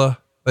Thrilla.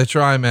 They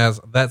try him as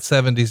that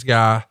 70s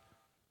guy.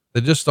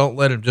 They just don't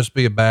let him just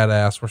be a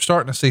badass. We're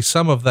starting to see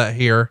some of that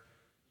here.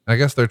 I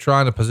guess they're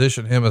trying to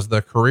position him as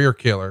the career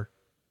killer.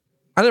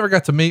 I never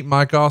got to meet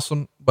Mike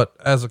Awesome, but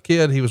as a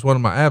kid, he was one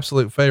of my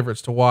absolute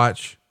favorites to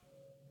watch.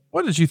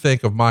 What did you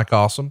think of Mike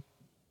Awesome?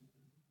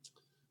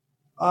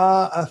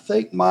 I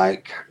think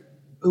Mike,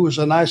 who was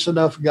a nice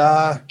enough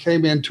guy,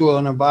 came into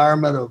an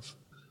environment of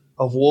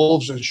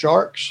wolves and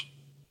sharks.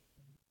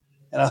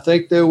 And I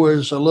think there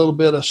was a little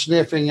bit of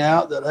sniffing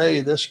out that, hey,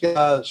 this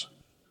guy's,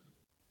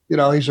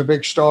 he's a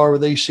big star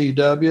with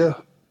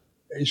ECW.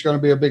 He's going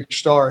to be a big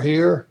star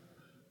here.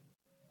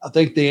 I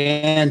think the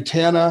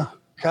antenna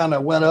kind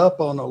of went up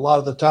on a lot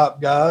of the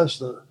top guys,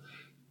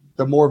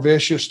 the more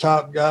vicious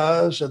top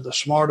guys and the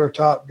smarter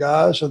top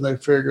guys. And they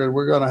figured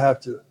we're going to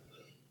have to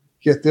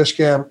get this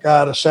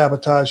guy to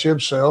sabotage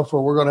himself,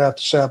 or we're going to have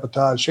to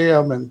sabotage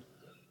him. And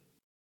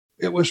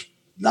it was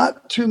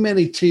not too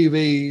many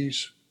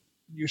TVs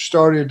you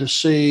started to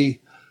see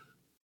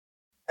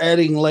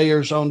adding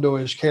layers onto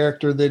his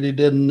character that he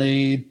didn't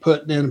need,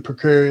 putting in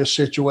precarious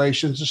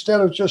situations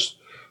instead of just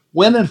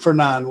winning for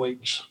 9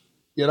 weeks.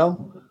 You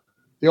know,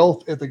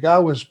 if the guy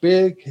was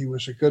big, he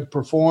was a good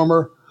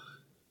performer.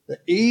 The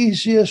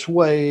easiest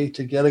way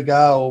to get a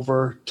guy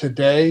over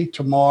today,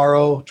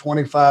 tomorrow,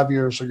 25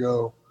 years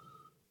ago,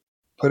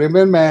 put him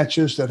in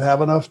matches that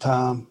have enough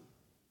time,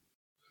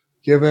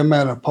 give him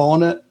an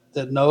opponent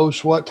that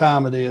knows what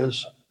time it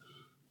is,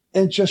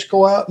 and just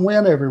go out and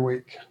win every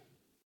week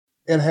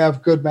and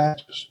have good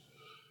matches.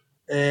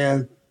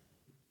 And,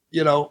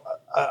 you know,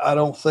 I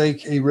don't think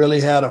he really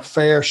had a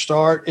fair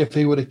start. If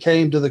he would have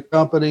came to the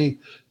company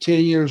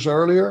 10 years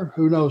earlier,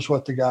 who knows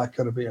what the guy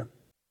could have been.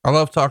 I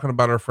love talking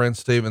about our friend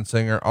Steven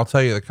Singer. I'll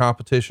tell you, the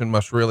competition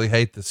must really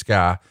hate this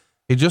guy.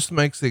 He just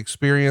makes the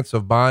experience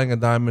of buying a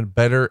diamond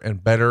better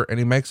and better, and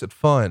he makes it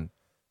fun.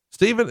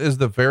 Steven is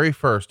the very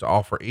first to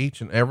offer each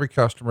and every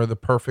customer the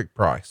perfect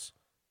price.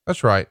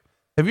 That's right.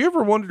 Have you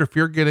ever wondered if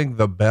you're getting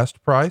the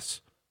best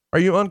price? Are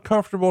you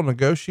uncomfortable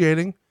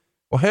negotiating?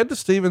 Well, head to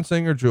Steven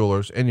Singer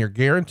Jewelers and you're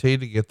guaranteed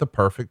to get the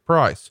perfect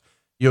price.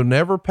 You'll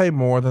never pay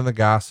more than the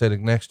guy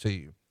sitting next to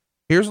you.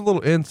 Here's a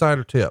little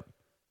insider tip.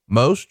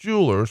 Most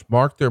jewelers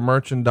mark their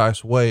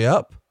merchandise way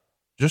up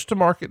just to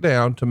mark it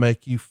down to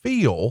make you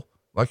feel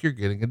like you're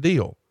getting a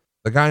deal.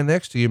 The guy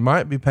next to you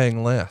might be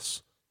paying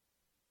less.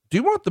 Do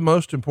you want the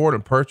most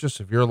important purchase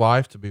of your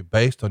life to be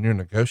based on your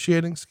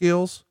negotiating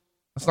skills?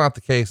 That's not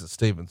the case at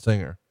Steven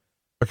Singer.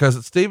 Because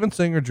at Steven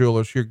Singer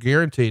Jewelers, you're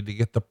guaranteed to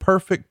get the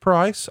perfect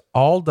price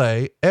all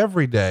day,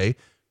 every day,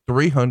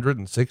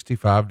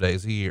 365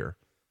 days a year.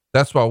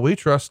 That's why we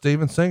trust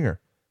Steven Singer.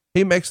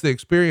 He makes the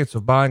experience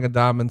of buying a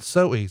diamond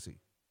so easy.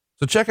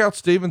 So check out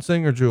Steven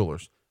Singer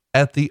Jewelers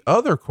at the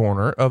other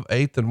corner of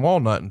 8th and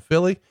Walnut in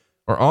Philly,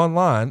 or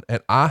online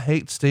at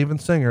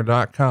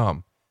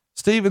IHateStevenSinger.com.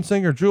 Steven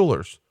Singer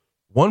Jewelers,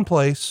 one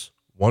place,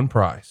 one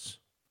price.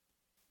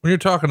 When you're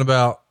talking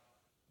about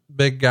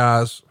big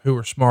guys who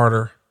are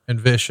smarter and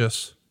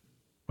vicious,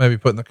 maybe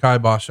putting the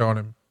kibosh on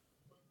him,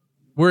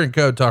 we're in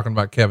code talking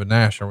about Kevin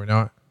Nash, are we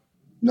not?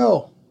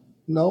 No.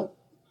 A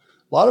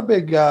lot of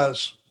big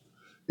guys,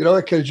 you know,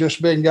 it could have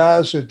just been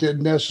guys that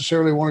didn't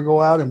necessarily want to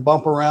go out and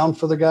bump around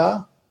for the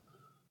guy.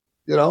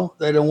 You know,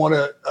 they didn't want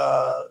to,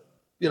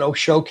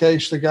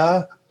 showcase the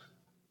guy.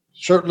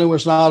 Certainly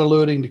was not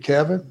alluding to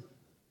Kevin.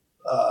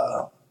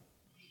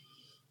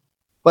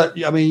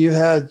 But I mean, you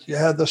had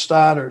the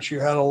Steiners,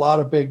 you had a lot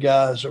of big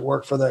guys that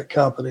worked for that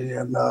company.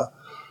 And,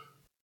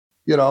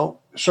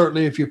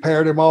 certainly if you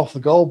paired him off the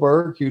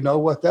Goldberg, you know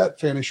what that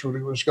finish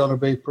was going to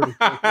be pretty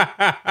quick.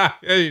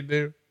 Yeah, you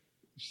do.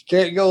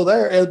 Can't go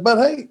there. But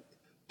hey,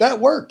 that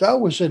worked. I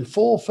was in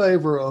full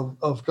favor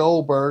of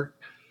Goldberg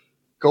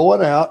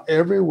going out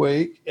every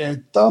week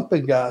and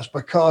thumping guys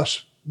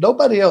because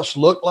nobody else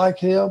looked like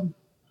him.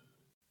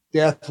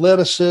 The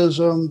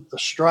athleticism, the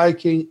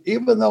striking,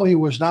 even though he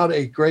was not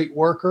a great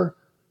worker,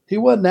 he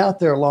wasn't out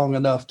there long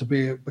enough to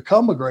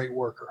become a great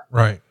worker.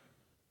 Right.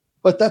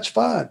 But that's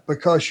fine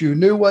because you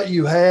knew what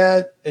you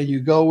had and you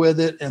go with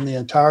it, and the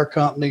entire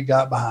company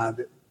got behind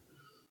it.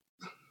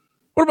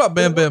 What about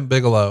Bam Bam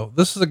Bigelow?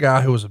 This is a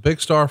guy who was a big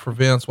star for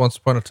Vince once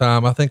upon a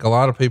time. I think a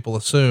lot of people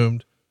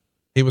assumed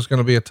he was going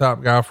to be a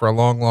top guy for a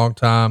long, long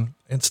time.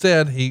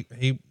 Instead, he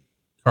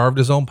carved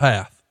his own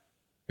path,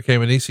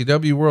 became an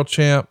ECW world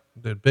champ,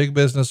 did big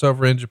business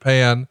over in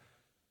Japan.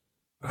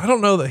 I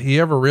don't know that he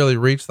ever really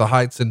reached the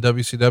heights in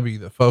WCW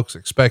that folks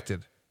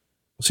expected.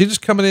 Was he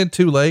just coming in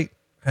too late?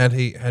 Had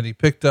he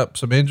picked up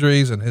some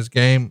injuries and his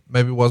game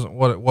maybe wasn't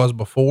what it was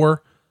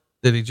before?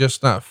 Did he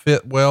just not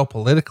fit well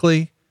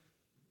politically?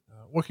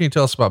 What can you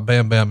tell us about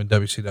Bam Bam in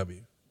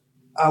WCW?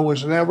 I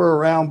was never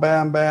around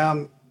Bam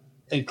Bam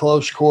in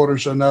close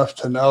quarters enough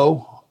to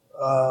know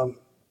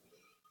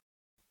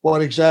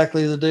what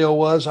exactly the deal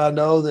was. I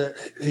know that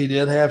he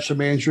did have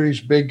some injuries.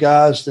 Big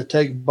guys that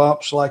take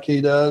bumps like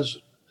he does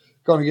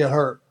going to get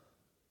hurt.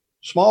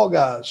 Small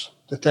guys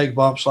that take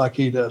bumps like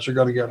he does are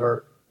going to get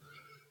hurt.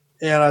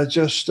 And I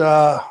just,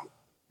 there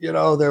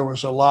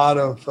was a lot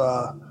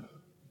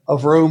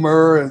of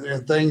rumor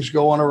and things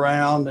going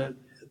around that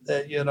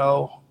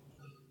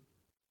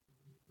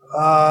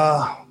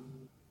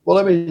well,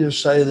 let me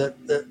just say that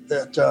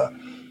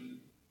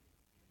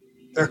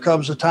there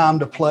comes a time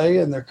to play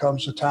and there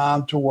comes a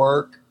time to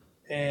work,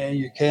 and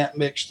you can't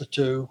mix the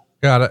two.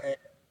 Got it.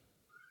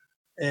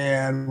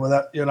 And with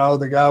that,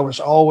 the guy was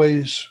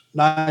always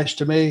nice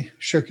to me,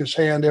 shook his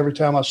hand every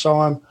time I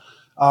saw him.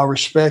 I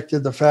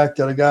respected the fact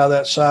that a guy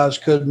that size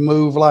could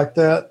move like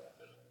that.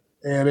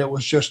 And it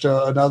was just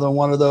another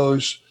one of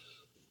those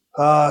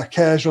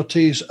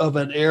casualties of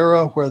an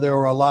era where there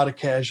were a lot of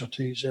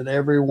casualties, and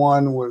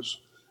everyone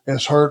was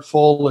as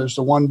hurtful as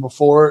the one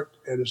before it,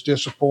 and as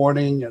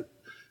disappointing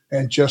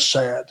and just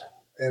sad.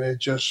 And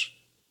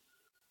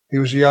he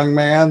was a young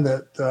man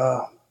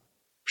that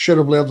should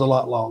have lived a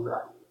lot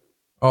longer.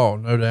 Oh,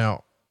 no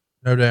doubt.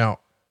 No doubt.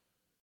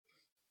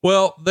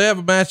 Well, they have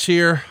a match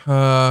here.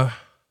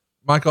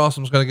 Mike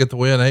Awesome's going to get the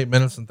win, 8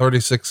 minutes and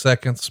 36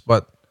 seconds,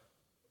 but,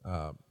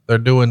 they're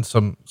doing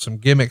some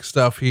gimmick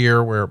stuff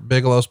here where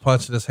Bigelow's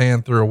punching his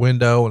hand through a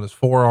window and his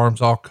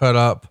forearm's all cut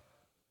up.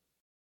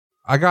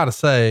 I gotta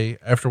say,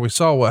 after we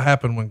saw what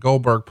happened when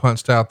Goldberg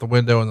punched out the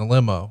window in the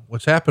limo,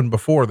 which happened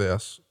before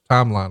this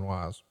timeline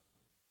wise,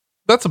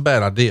 that's a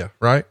bad idea,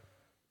 right?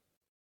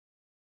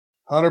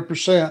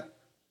 100%.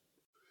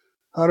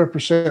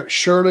 100%.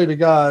 Surely to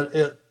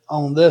God,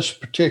 on this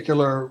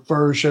particular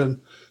version,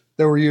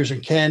 they were using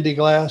candy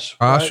glass.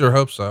 I right? sure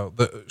hope so.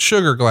 The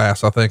sugar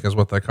glass, I think, is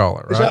what they call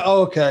it, right?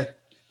 Okay.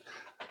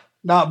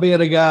 Not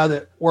being a guy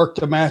that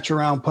worked a match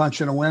around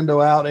punching a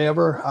window out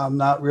ever, I'm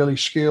not really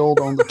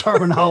skilled on the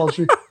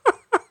terminology.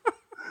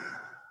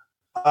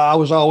 I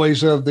was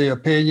always of the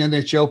opinion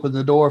that you open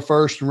the door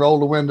first and roll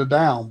the window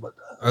down, but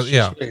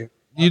yeah,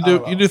 you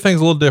do things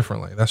a little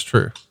differently. That's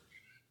true.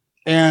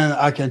 And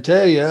I can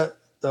tell you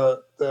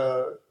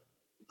the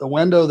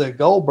window that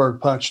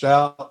Goldberg punched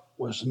out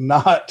was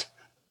not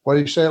what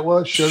did you say it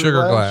was? Sugar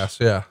glass.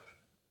 Yeah.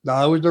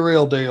 No, it was the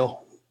real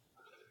deal.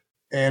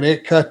 And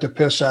it cut the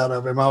piss out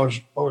of him. I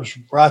was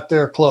right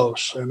there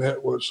close, and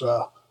it was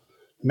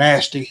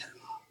nasty.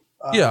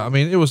 Yeah. I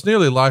mean, it was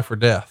nearly life or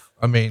death.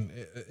 I mean,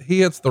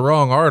 he hits the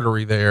wrong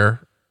artery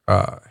there.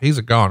 He's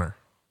a goner.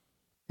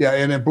 Yeah.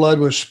 And the blood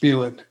was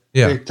spewing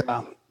big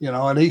time,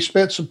 and he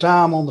spent some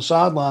time on the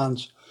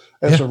sidelines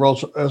as a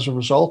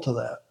result of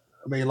that.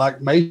 I mean,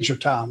 like major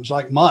times,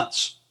 like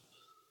months,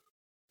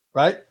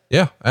 right?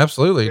 Yeah,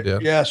 absolutely. He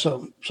did. Yeah.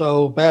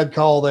 So bad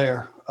call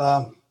there.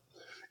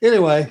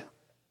 Anyway,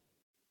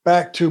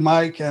 back to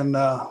Mike and,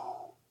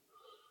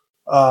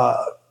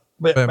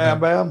 Bam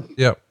Bam.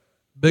 Yep.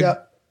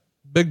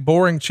 Big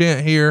boring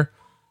chant here.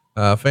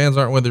 Fans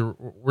aren't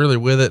really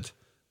with it.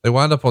 They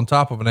wind up on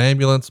top of an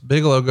ambulance.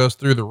 Bigelow goes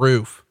through the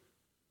roof.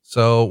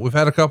 So we've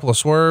had a couple of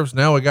swerves.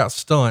 Now we got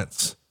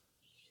stunts.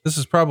 This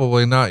is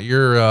probably not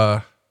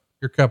your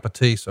cup of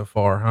tea so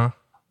far, huh?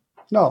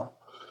 No,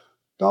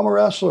 I'm a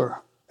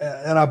wrestler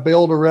and I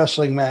build a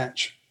wrestling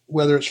match,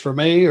 whether it's for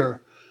me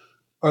or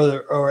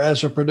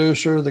as a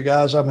producer, the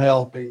guys I'm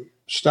helping.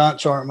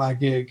 Stunts aren't my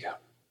gig.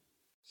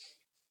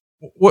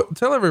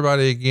 Tell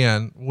everybody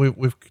again,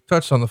 we've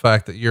touched on the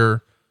fact that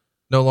you're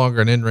no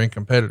longer an in-ring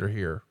competitor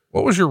here.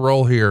 What was your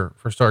role here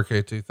for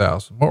Starrcade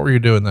 2000? What were you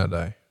doing that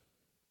day?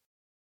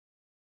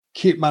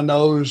 Keep my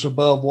nose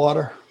above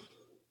water.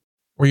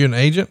 Were you an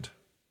agent?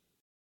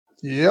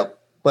 Yep.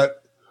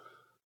 But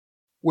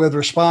with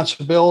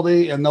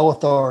responsibility and no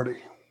authority.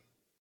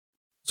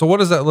 So what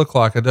does that look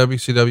like, a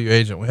WCW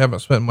agent? We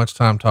haven't spent much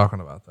time talking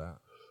about that.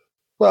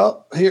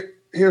 Well,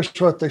 here's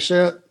what they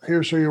said.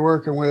 Here's who you're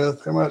working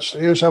with.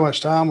 Here's how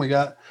much time we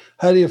got.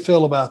 How do you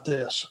feel about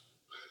this?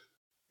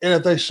 And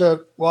if they said,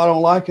 well, I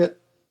don't like it,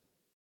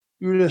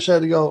 you just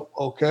had to go,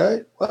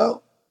 okay,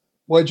 well,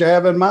 what'd you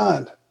have in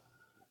mind?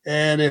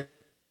 And if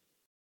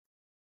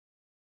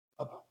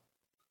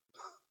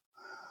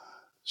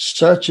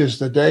such is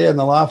the day in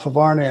the life of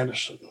Arn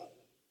Anderson.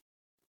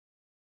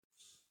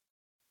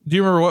 Do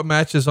you remember what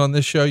matches on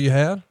this show you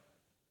had?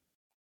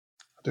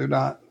 I do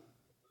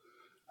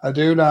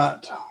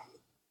not.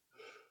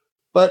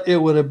 But it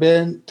would have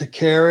been to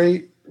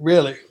carry,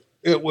 really,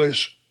 we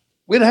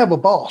didn't have a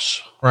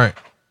boss. Right.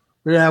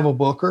 We didn't have a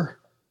booker.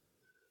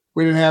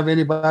 We didn't have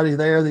anybody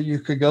there that you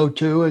could go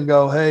to and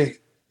go, hey,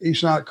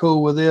 he's not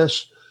cool with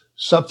this.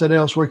 Something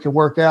else we can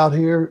work out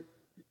here.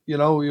 You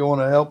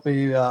want to help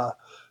me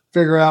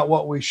figure out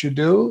what we should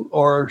do,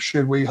 or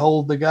should we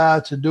hold the guy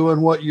to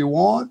doing what you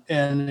want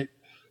and,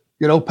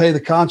 pay the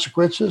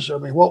consequences? I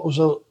mean, what was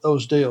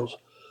those deals?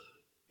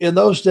 In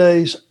those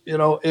days,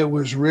 it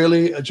was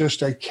really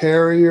just a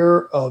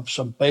carrier of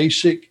some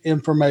basic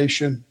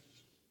information,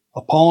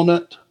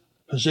 opponent,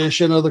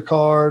 position of the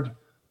card,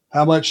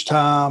 how much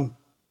time,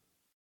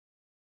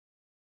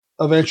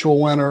 eventual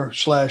winner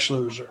 /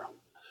 loser.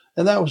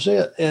 And that was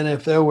it. And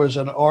if there was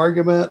an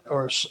argument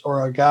or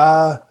a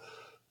guy,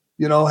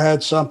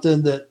 had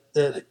something that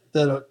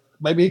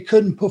maybe he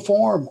couldn't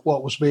perform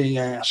what was being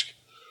asked,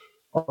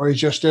 or he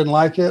just didn't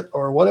like it,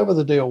 or whatever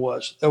the deal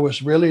was, there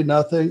was really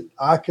nothing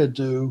I could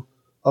do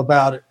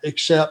about it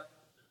except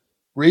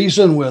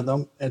reason with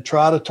them and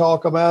try to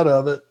talk them out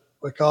of it,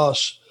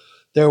 because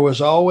there was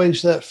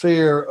always that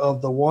fear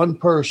of the one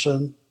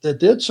person that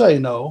did say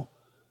no,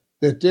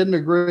 that didn't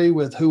agree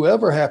with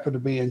whoever happened to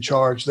be in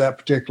charge that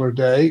particular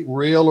day,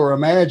 real or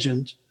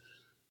imagined,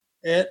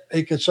 and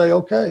he could say,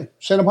 okay,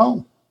 send him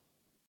home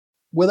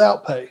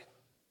without pay.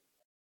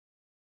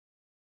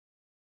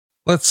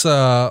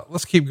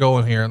 Let's keep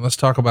going here and let's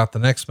talk about the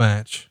next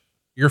match.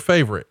 Your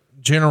favorite,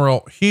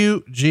 General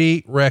Hugh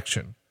G.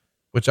 Rection,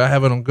 which I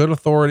have it on good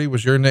authority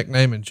was your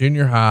nickname in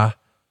junior high,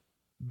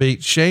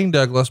 beat Shane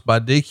Douglas by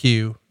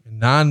DQ in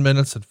 9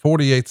 minutes and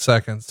 48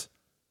 seconds.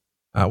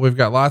 We've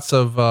got lots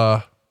of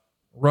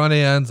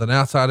run-ins and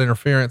outside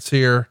interference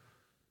here.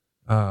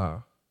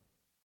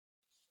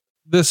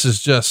 This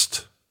is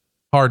just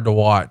hard to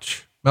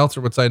watch.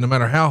 Meltzer would say, no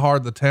matter how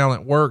hard the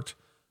talent worked,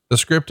 the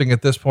scripting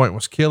at this point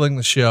was killing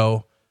the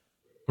show.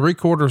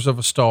 3/4 of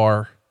a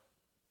star.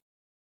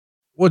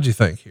 What'd you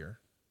think here?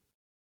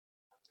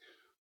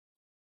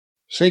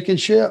 Sinking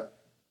ship.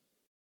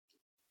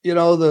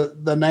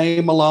 the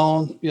name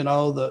alone,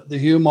 the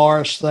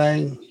humorous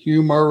thing,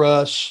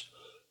 humorous,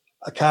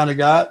 I kind of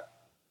got.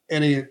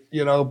 And he,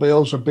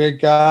 Bill's a big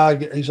guy.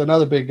 He's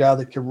another big guy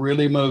that can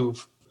really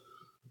move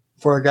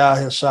for a guy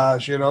his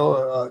size,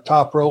 a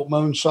top rope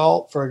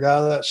moonsault for a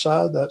guy that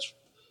size. That's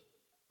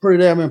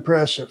pretty damn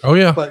impressive. Oh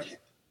yeah. But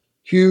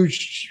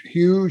huge,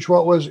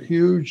 what was it?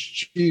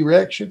 Huge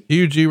erection.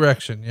 Huge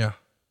erection. Yeah.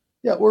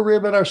 Yeah. We're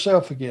ribbing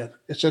ourselves again.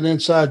 It's an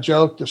inside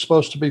joke that's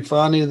supposed to be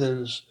funny that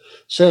has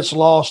since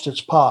lost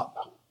its pop.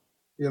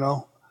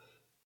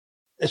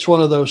 It's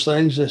one of those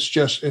things.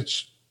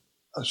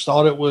 I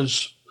thought it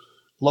was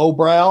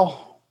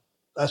lowbrow.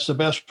 That's the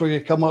best we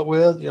could come up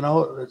with.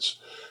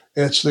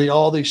 It's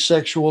all these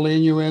sexual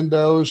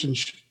innuendos and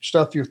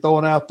stuff you're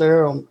throwing out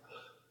there on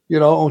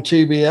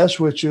TBS,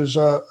 which is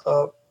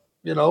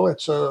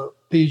it's a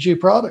PG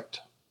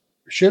product.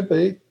 It should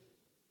be.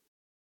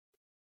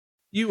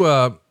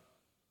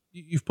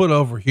 You've put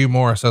over Hugh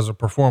Morris as a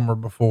performer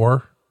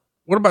before.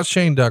 What about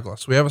Shane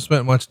Douglas? We haven't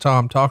spent much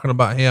time talking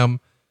about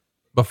him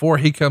before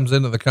he comes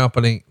into the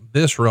company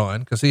this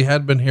run, because he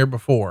had been here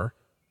before.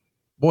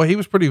 Boy, he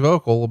was pretty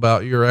vocal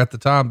about your, at the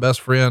time,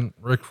 best friend,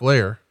 Ric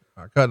Flair,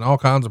 cutting all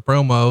kinds of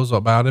promos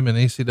about him in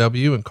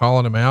ECW and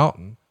calling him out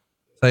and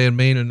saying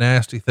mean and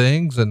nasty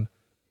things. And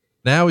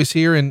now he's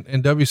here in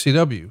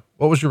WCW.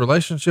 What was your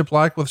relationship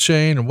like with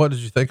Shane, and what did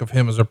you think of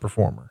him as a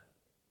performer?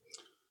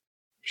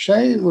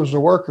 Shane was the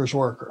worker's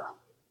worker.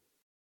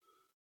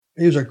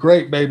 He was a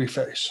great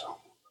babyface.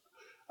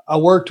 I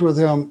worked with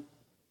him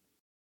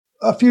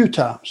a few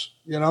times,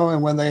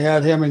 and when they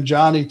had him and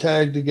Johnny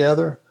tagged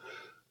together,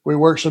 we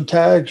worked some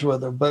tags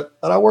with him, but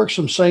I worked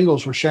some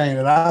singles with Shane,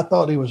 and I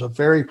thought he was a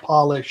very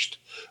polished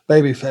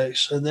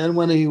babyface. And then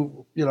when he,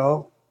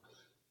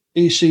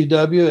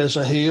 ECW as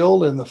a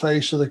heel in the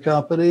face of the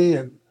company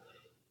and,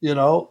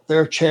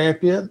 their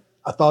champion,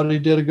 I thought he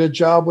did a good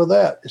job with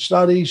that. It's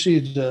not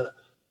easy to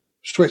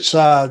switch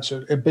sides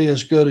and be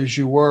as good as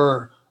you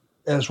were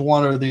as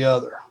one or the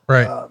other.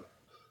 Right.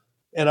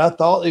 And I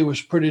thought he was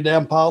pretty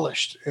damn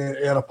polished and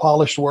a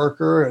polished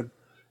worker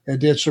and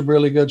did some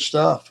really good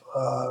stuff.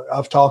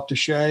 I've talked to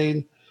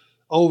Shane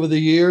over the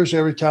years.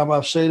 Every time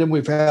I've seen him,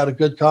 we've had a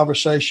good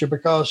conversation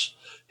because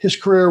his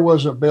career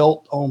wasn't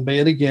built on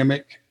being a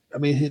gimmick. I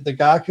mean, the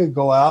guy could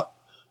go out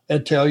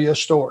and tell you a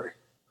story.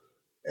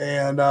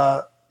 And,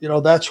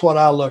 that's what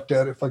I looked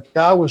at. If a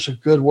guy was a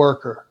good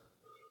worker,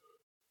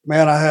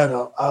 man,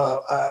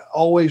 I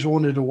always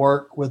wanted to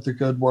work with the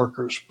good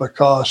workers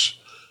because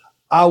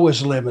I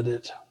was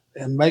limited.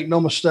 And make no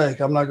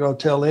mistake, I'm not going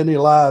to tell any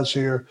lies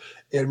here.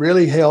 It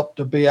really helped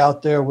to be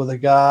out there with a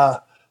guy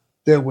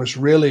that was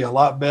really a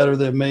lot better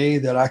than me,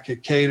 that I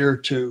could cater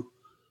to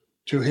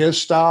his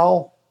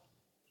style.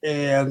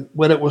 And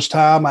when it was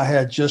time, I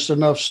had just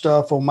enough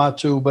stuff on my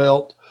tool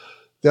belt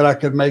that I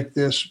could make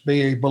this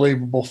be a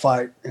believable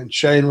fight. And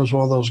Shane was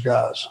one of those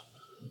guys.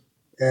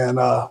 And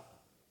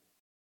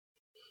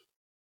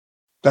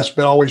that's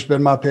always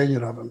been my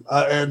opinion of him.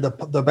 And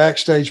the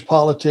backstage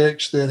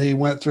politics that he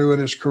went through in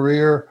his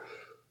career,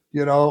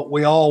 we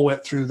all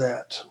went through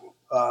that.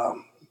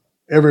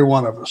 Every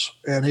one of us.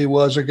 And he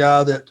was a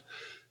guy that,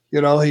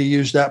 he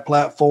used that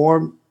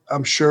platform,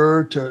 I'm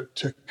sure, to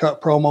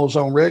cut promos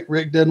on Rick.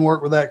 Rick didn't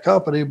work with that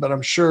company, but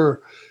I'm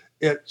sure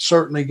it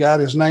certainly got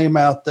his name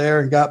out there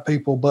and got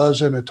people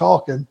buzzing and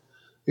talking,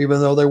 even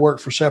though they worked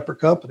for separate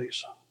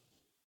companies.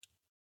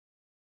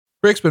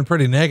 Rick's been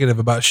pretty negative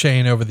about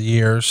Shane over the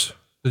years.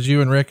 Did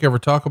you and Rick ever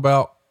talk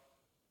about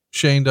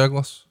Shane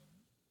Douglas?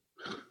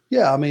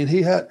 Yeah. I mean,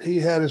 he had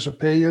his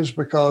opinions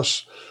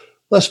because,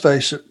 let's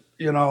face it,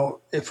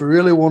 if we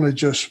really want to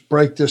just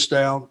break this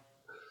down,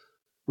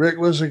 Rick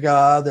was a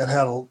guy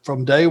that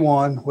from day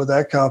one with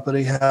that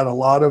company, had a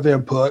lot of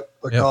input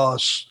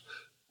because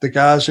the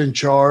guys in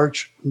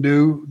charge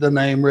knew the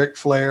name Ric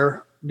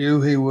Flair,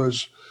 knew he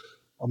was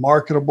a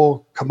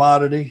marketable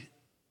commodity,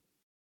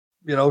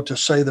 to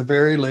say the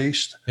very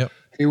least. Yep.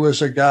 He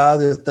was a guy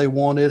that they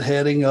wanted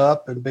heading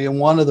up and being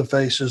one of the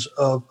faces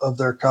of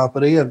their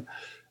company. And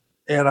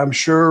I'm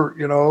sure,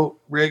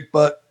 Rick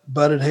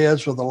butted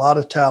heads with a lot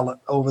of talent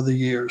over the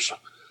years.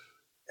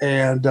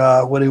 And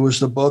when he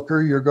was the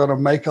booker, you're going to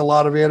make a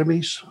lot of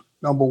enemies,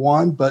 number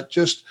one, but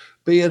just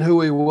being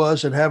who he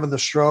was and having the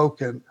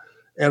stroke and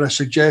a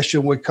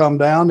suggestion would come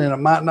down, and it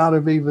might not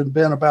have even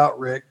been about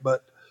Rick,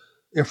 but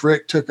if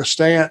Rick took a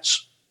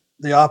stance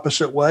the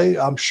opposite way,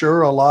 I'm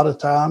sure a lot of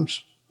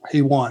times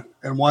he won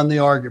the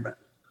argument.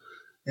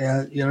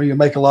 And, you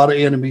make a lot of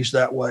enemies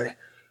that way.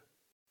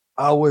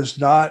 I was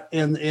not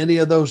in any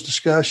of those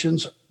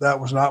discussions. That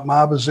was not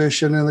my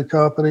position in the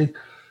company.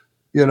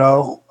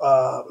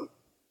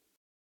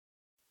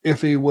 If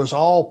he was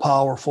all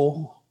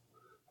powerful,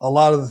 a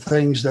lot of the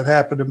things that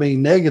happened to me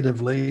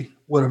negatively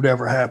would have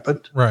never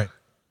happened. Right.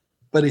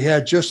 But he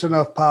had just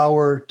enough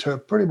power to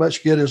pretty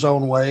much get his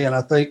own way. And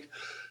I think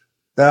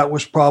that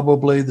was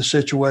probably the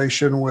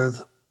situation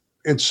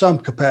in some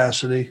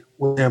capacity,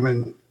 with him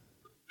and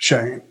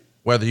Shane.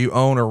 Whether you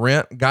own or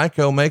rent,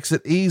 Geico makes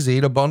it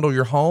easy to bundle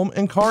your home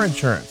and car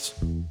insurance.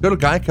 Go to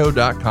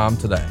geico.com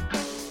today.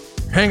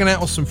 Hanging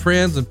out with some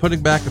friends and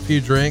putting back a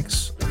few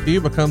drinks, a few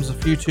becomes a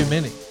few too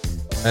many.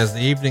 As the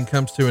evening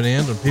comes to an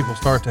end and people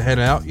start to head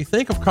out, you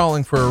think of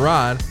calling for a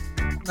ride.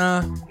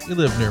 Nah, you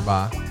live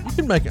nearby. You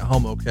can make it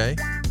home okay.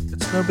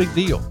 It's no big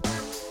deal.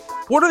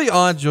 What are the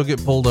odds you'll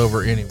get pulled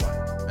over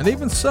anyway? And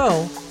even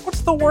so,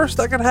 what's the worst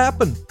that could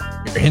happen?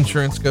 Your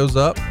insurance goes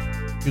up.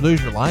 You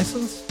lose your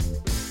license.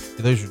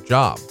 You lose your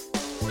job.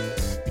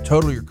 You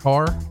total your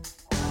car.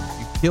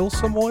 You kill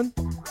someone.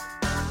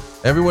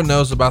 Everyone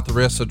knows about the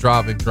risks of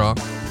driving drunk.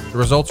 The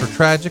results are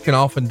tragic and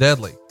often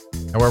deadly.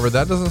 However,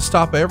 that doesn't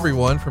stop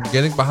everyone from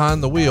getting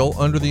behind the wheel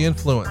under the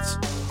influence.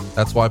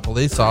 That's why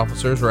police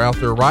officers are out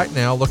there right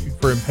now looking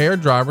for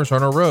impaired drivers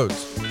on our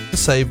roads to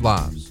save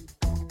lives.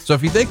 So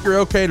if you think you're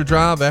okay to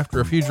drive after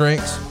a few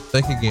drinks,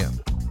 think again.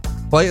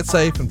 Play it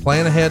safe and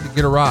plan ahead to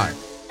get a ride.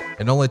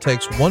 It only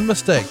takes one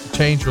mistake to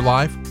change your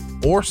life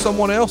or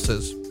someone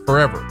else's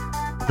forever.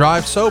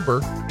 Drive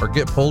sober or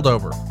get pulled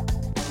over.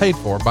 Paid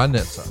for by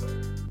NHTSA.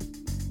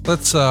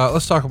 Let's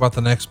talk about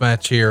the next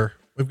match here.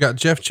 We've got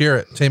Jeff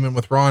Jarrett teaming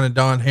with Ron and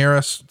Don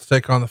Harris to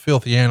take on the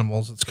Filthy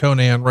Animals. It's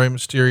Konnan, Rey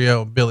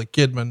Mysterio, and Billy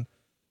Kidman.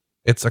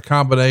 It's a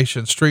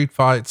combination street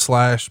fight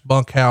 /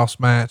 bunkhouse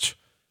match.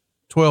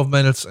 12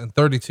 minutes and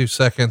 32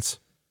 seconds.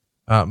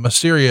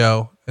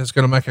 Mysterio is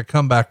going to make a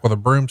comeback with a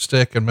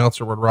broomstick, and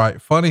Meltzer would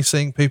write, funny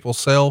seeing people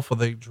sell for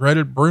the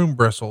dreaded broom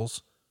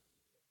bristles.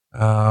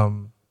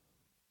 Kidman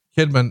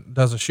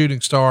does a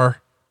shooting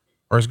star,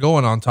 or is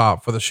going on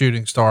top for the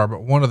shooting star,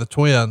 but one of the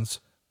twins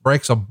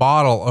breaks a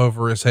bottle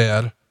over his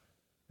head,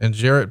 and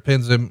Jarrett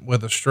pins him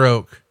with a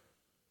stroke,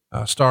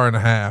 star and a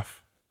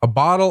half. A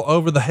bottle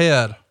over the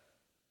head,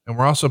 and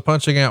we're also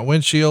punching out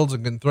windshields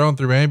and getting thrown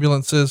through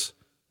ambulances.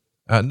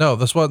 No,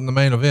 this wasn't the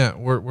main event.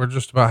 We're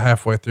just about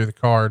halfway through the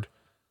card.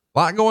 A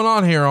lot going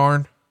on here,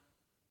 Arn.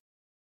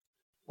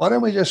 Why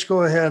don't we just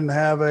go ahead and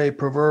have a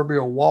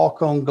proverbial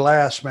walk on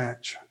glass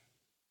match?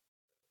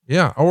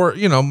 Yeah. Or,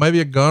 maybe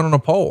a gun on a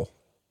pole.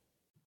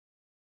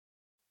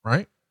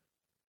 Right?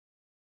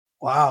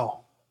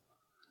 Wow.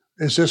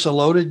 Is this a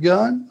loaded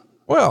gun?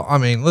 Well, I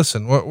mean,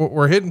 listen,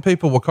 we're hitting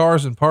people with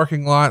cars in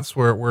parking lots.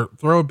 We're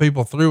throwing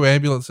people through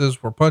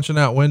ambulances. We're punching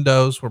out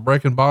windows. We're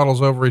breaking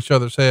bottles over each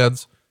other's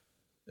heads.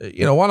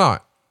 Why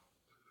not?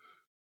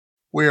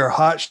 We are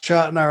hot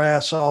shotting our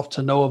ass off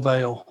to no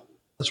avail.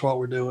 That's what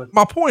we're doing.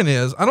 My point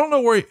is, I don't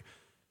know where,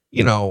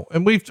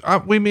 and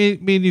me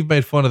and you've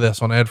made fun of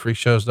this on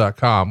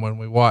adfreeshows.com when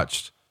we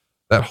watched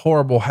that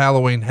horrible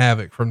Halloween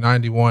Havoc from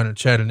 91 in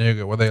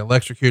Chattanooga where they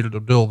electrocuted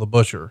Abdul the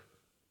Butcher.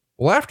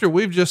 Well, after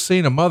we've just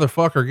seen a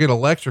motherfucker get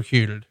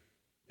electrocuted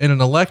in an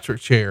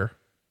electric chair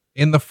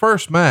in the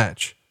first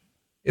match,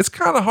 it's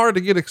kind of hard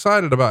to get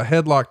excited about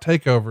headlock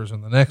takeovers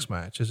in the next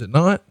match. Is it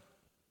not?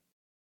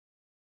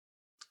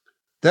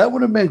 That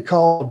would have been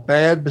called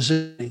bad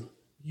positioning.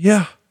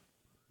 Yeah.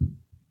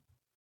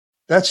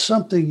 That's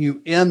something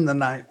you end the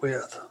night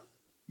with.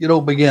 You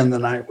don't begin the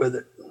night with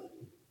it.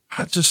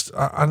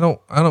 I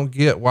don't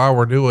get why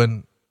we're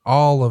doing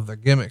all of the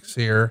gimmicks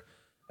here.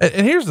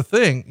 And here's the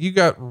thing. You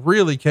got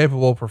really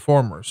capable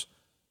performers.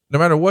 No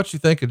matter what you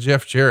think of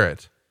Jeff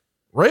Jarrett,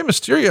 Rey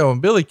Mysterio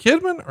and Billy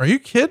Kidman. Are you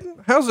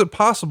kidding? How's it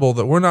possible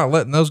that we're not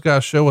letting those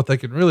guys show what they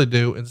can really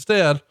do?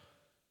 Instead,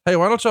 hey,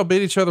 why don't y'all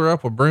beat each other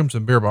up with brooms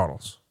and beer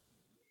bottles?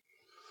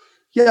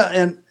 Yeah.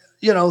 And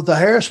the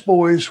Harris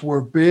boys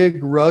were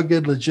big,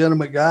 rugged,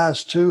 legitimate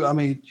guys too. I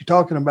mean, you're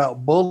talking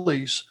about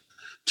bullies.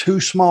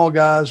 Two small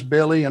guys,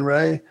 Billy and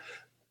Ray.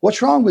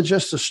 What's wrong with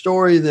just the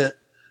story that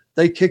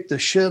they kicked the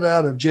shit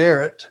out of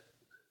Jarrett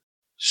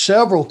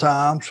several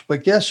times,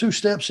 but guess who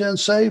steps in and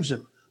saves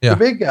him? Yeah. The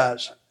big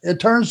guys. It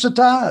turns the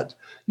tide.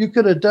 You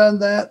could have done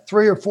that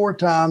 3 or 4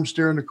 times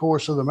during the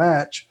course of the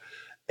match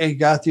and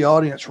got the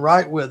audience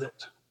right with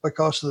it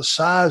because the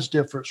size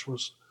difference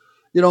was,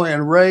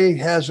 and Ray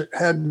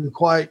hadn't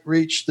quite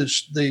reached the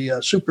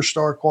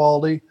superstar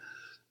quality,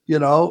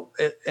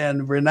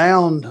 and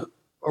renowned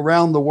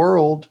around the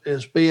world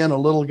as being a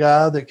little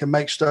guy that can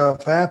make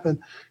stuff happen.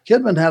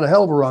 Kidman had a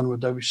hell of a run with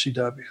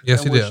WCW.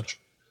 Yes, he did.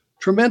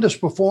 Tremendous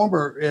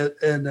performer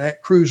in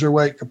that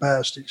cruiserweight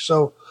capacity.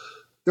 So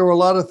there were a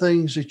lot of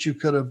things that you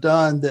could have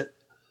done that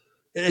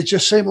it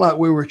just seemed like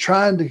we were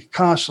trying to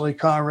constantly,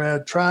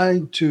 Conrad,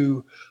 trying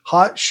to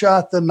hot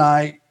shot the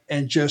night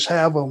and just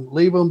have them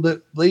leave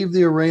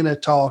the arena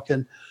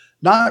talking,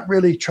 not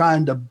really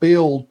trying to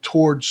build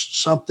towards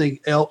something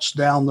else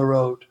down the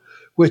road,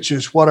 which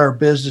is what our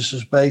business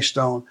is based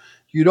on.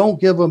 You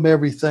don't give them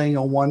everything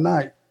on one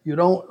night. You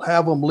don't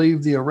have them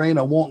leave the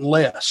arena wanting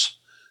less.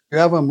 You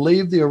have them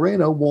leave the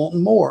arena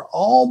wanting more,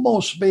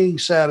 almost being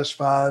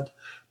satisfied,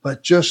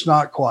 but just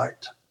not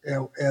quite.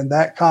 And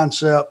that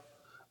concept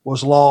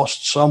was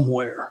lost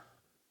somewhere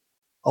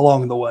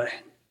along the way.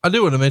 I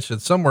do want to mention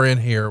somewhere in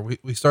here,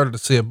 we started to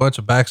see a bunch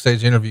of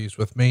backstage interviews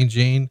with Mean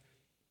Gene,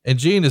 and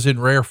Gene is in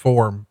rare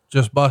form,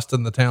 just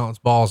busting the talent's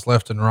balls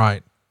left and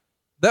right.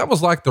 That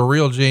was like the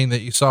real Gene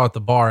that you saw at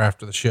the bar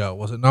after the show,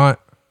 was it not?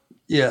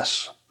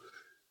 Yes.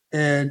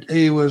 And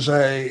he was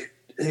a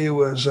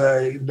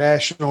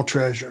national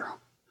treasure.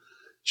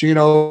 Gene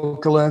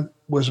Okerlund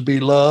was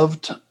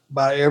beloved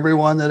by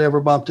everyone that ever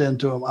bumped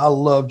into him. I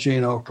love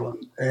Gene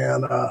Okerlund.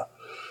 And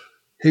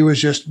he was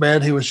just,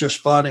 man, he was just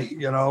funny.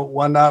 You know,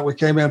 one night we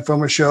came in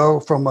from a show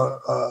from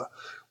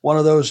one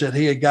of those that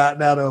he had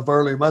gotten out of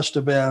early, must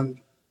have been,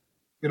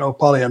 you know,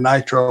 probably a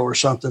Nitro or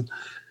something.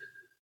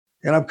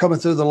 And I'm coming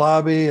through the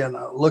lobby and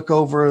I look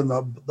over in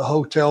the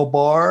hotel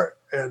bar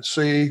and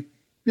see,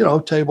 you know,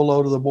 table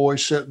load of the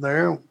boys sitting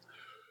there.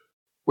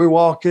 We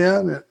walk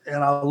in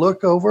and I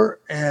look over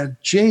and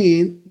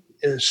Gene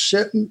is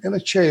sitting in a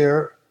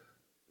chair,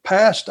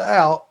 passed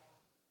out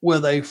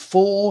with a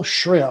full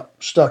shrimp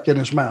stuck in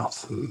his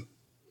mouth.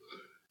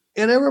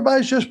 And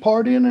everybody's just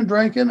partying and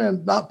drinking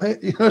and not paying.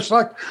 You know, it's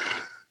like,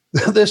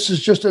 this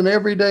is just an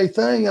everyday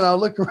thing. And I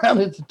look around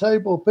at the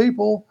table of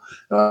people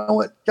and I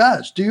went,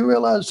 guys, do you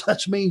realize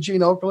that's Mean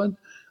Gene Okerlund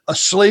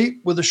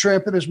asleep with a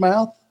shrimp in his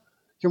mouth?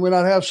 Can we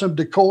not have some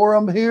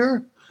decorum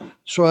here?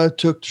 So I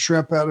took the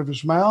shrimp out of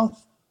his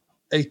mouth,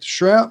 ate the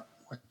shrimp,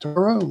 went to the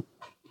room.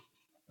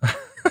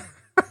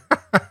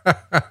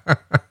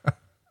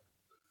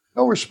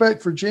 No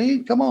respect for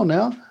Gene. Come on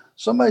now.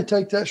 Somebody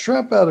take that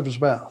shrimp out of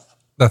his mouth.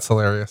 That's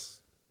hilarious.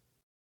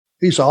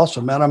 He's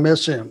awesome, man. I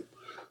miss him.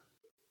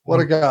 What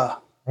a guy.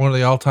 One of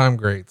the all-time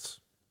greats.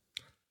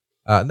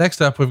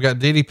 Next up, we've got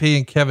DDP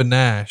and Kevin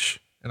Nash.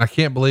 And I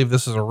can't believe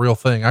this is a real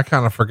thing. I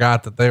kind of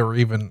forgot that they were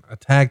even a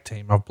tag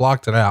team. I've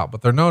blocked it out,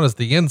 but they're known as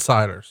the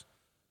Insiders,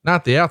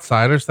 not the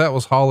Outsiders. That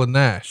was Hall and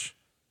Nash.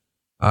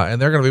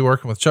 And they're going to be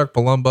working with Chuck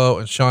Palumbo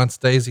and Sean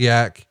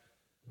Stasiak.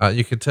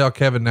 You can tell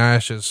Kevin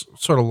Nash is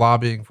sort of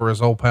lobbying for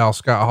his old pal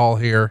Scott Hall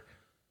here.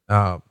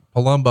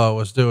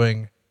 Palumbo is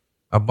doing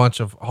a bunch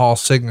of Hall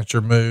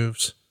signature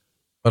moves,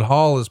 but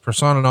Hall is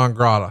persona non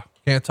grata.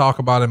 Can't talk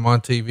about him on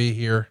TV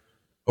here,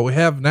 but we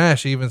have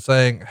Nash even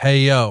saying, "Hey,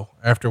 yo,"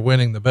 after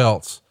winning the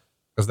belts,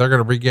 because they're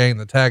going to regain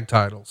the tag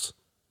titles.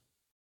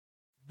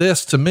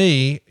 This to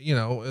me, you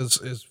know,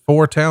 is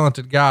four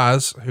talented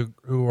guys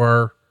who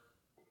are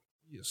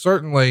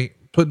certainly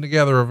putting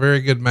together a very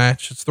good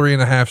match. It's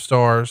 3.5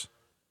 stars,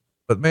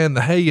 but man,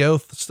 the Hey Yo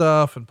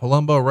stuff and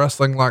Palumbo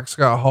wrestling like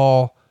Scott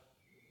Hall,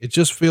 it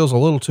just feels a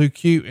little too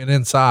cute and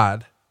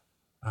inside.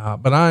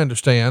 But I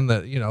understand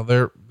that, you know,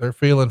 they're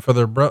feeling for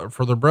their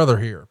brother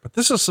here, but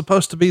this is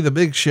supposed to be the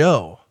big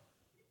show.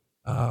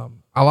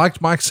 I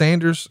liked Mike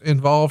Sanders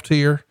involved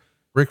here.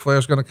 Ric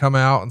Flair's going to come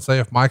out and say,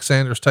 if Mike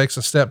Sanders takes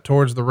a step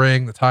towards the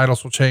ring, the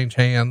titles will change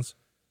hands.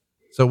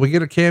 So we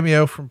get a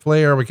cameo from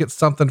Flair. We get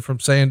something from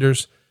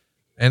Sanders,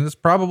 and it's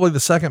probably the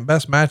second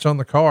best match on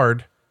the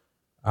card.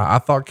 I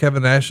thought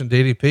Kevin Nash and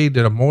DDP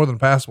did a more than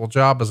passable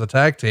job as a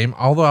tag team,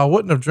 although I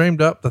wouldn't have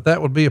dreamed up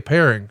that would be a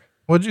pairing.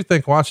 What'd you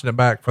think watching it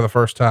back for the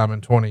first time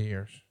in 20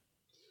 years?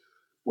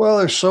 Well,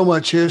 there's so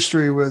much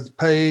history with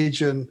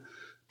Page and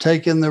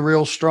taking the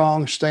real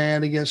strong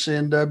stand against the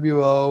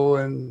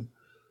NWO and,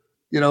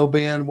 you know,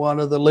 being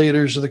one of the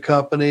leaders of the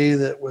company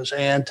that was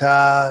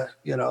anti,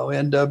 you know,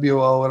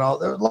 NWO and all.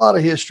 There's a lot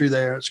of history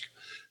there.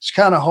 It's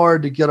kind of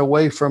hard to get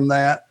away from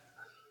that.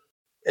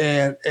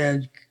 And,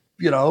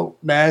 you know,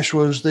 Nash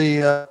was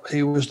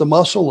he was the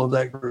muscle of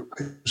that group.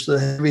 He was the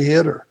heavy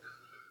hitter.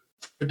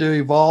 To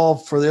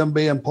evolve for them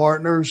being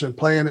partners and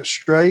playing it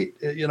straight,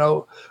 you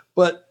know,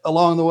 but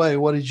along the way,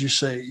 what did you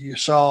see? You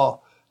saw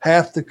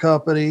half the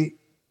company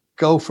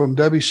go from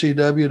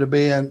WCW to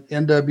being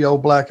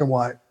NWO Black and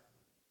White.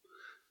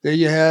 Then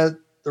you had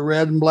the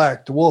Red and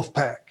Black, the Wolf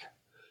Pack,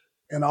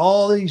 and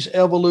all these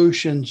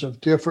evolutions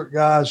of different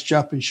guys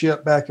jumping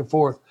ship back and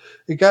forth.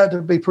 It got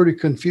to be pretty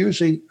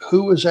confusing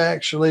who was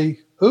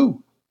actually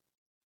who.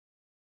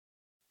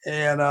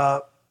 And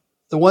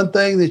the one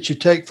thing that you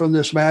take from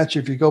this match,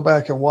 if you go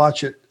back and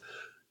watch it,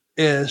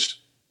 is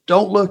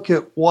don't look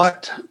at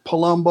what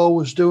Palumbo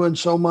was doing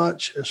so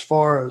much as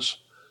far as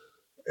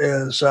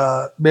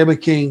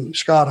mimicking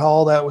Scott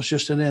Hall. That was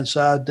just an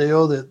inside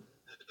deal that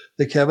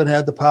Kevin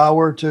had the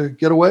power to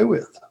get away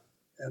with.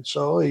 And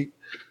so he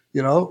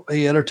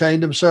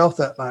entertained himself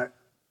that night,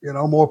 you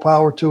know, more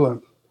power to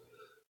him.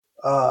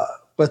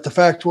 But the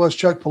fact was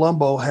Chuck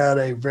Palumbo had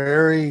a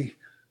very,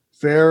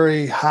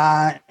 very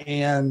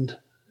high-end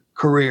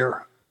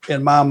career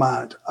in my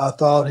mind. I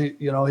thought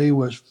he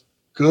was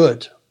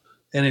good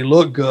and he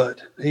looked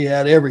good. He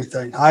had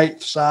everything,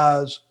 height,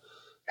 size,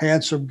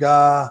 handsome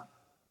guy.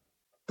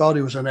 Thought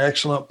he was an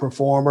excellent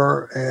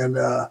performer. And,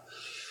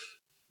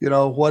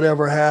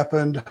 whatever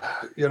happened,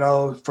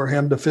 for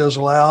him to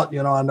fizzle out,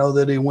 I know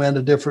that he went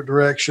a different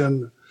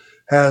direction,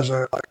 has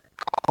a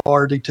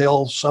car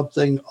detail,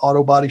 something,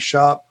 auto body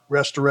shop,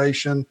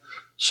 restoration,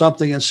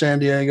 something in San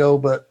Diego.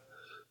 But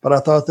I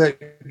thought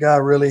that guy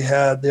really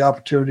had the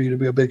opportunity to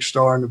be a big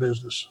star in the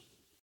business.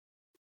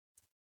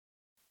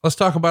 Let's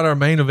talk about our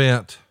main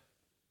event.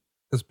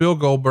 It's Bill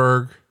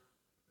Goldberg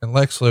and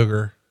Lex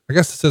Luger. I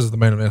guess this is the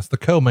main event. It's the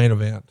co-main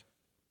event.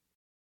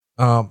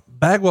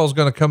 Bagwell's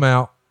going to come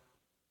out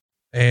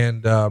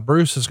and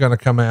Bruce is going to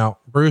come out.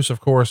 Bruce, of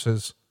course,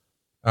 is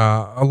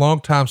a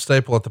longtime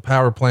staple at the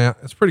power plant.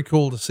 It's pretty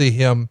cool to see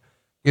him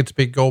get to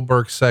be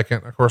Goldberg's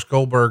second. Of course,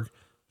 Goldberg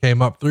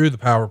came up through the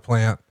power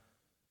plant.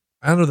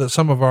 I know that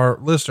some of our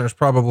listeners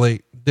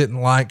probably didn't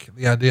like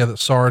the idea that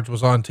Sarge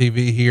was on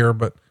TV here,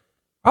 but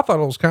I thought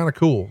it was kind of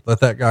cool that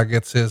that guy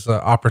gets his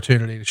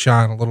opportunity to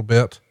shine a little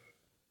bit.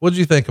 What did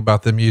you think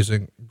about them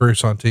using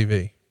Bruce on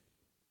TV?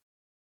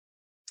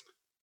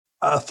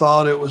 I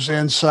thought it was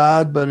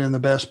inside, but in the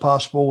best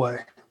possible way.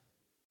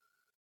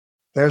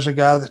 There's a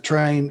guy that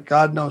trained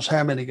God knows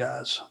how many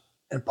guys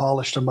and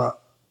polished them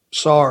up.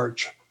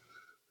 Sarge,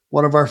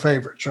 one of our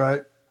favorites,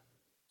 right?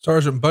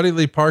 Sergeant Buddy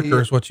Lee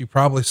Parker is what you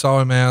probably saw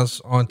him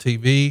as on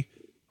TV,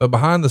 but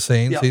behind the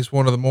scenes, he's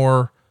one of the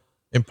more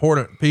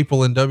important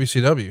people in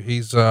WCW.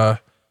 He's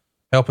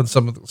helping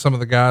some of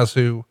the guys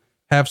who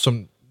have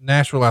some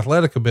natural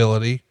athletic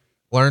ability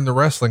learn the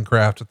wrestling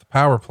craft at the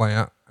power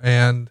plant.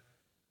 And,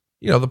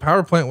 you know, the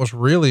power plant was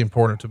really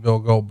important to Bill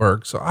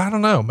Goldberg. So I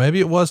don't know,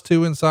 maybe it was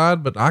too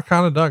inside, but I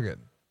kind of dug it.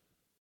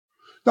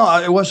 No,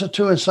 it wasn't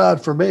too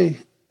inside for me.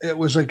 It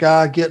was a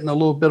guy getting a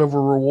little bit of a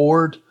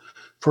reward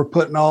for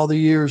putting all the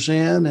years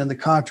in and the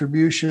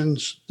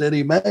contributions that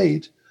he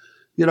made.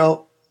 You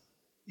know,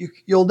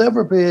 you'll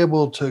never be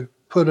able to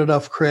put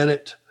enough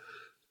credit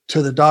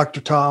to the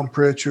Dr. Tom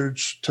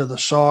Pritchards, to the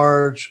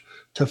Sarge,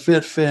 to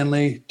Fit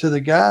Finley, to the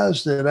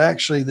guys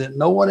that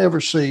no one ever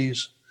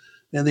sees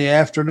in the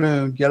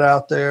afternoon, get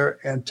out there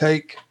and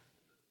take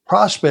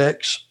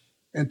prospects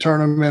and turn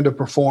them into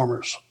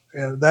performers.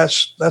 And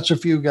that's a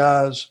few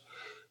guys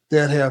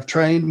that have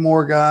trained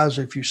more guys.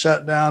 If you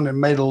sat down and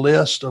made a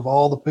list of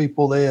all the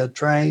people they had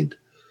trained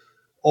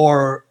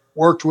or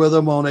worked with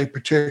them on a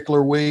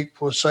particular week,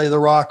 well, say The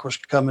Rock was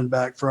coming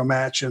back for a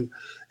match and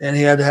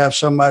he had to have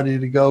somebody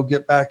to go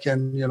get back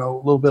in, you know,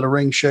 a little bit of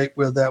ring shape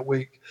with that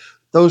week.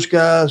 Those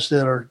guys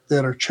that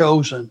are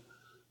chosen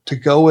to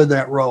go in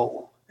that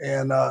role.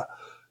 And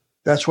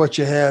that's what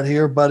you had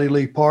here. Buddy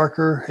Lee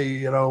Parker, he,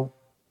 you know,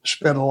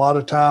 spent a lot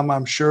of time,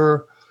 I'm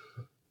sure,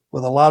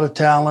 with a lot of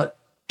talent,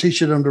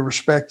 teaching them to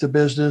respect the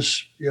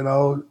business, you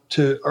know,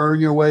 to earn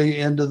your way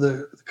into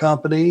the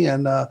company.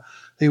 And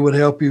he would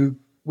help you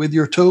with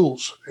your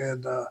tools.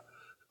 And I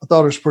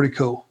thought it was pretty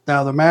cool.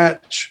 Now, the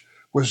match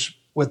was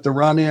with the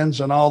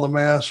run-ins and all the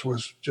mess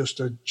was just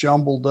a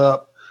jumbled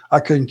up. I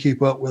couldn't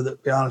keep up with it,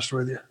 to be honest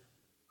with you.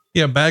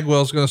 Yeah,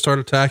 Bagwell's going to start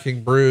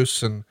attacking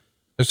Bruce, and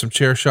there's some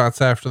chair shots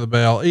after the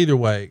bell. Either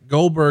way,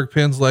 Goldberg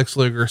pins Lex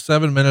Luger,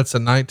 7 minutes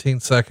and 19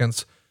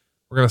 seconds.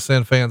 We're going to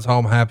send fans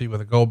home happy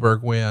with a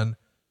Goldberg win.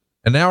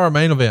 And now our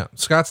main event,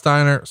 Scott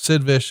Steiner,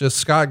 Sid Vicious.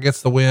 Scott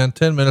gets the win,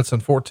 10 minutes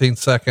and 14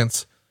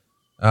 seconds.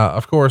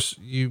 Of course,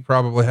 you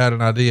probably had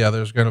an idea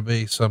there's going to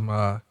be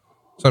some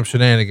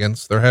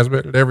shenanigans. There has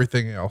been at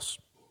everything else.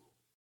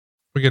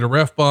 We get a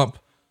ref bump.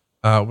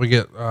 We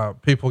get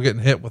people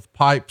getting hit with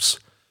pipes.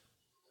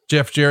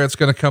 Jeff Jarrett's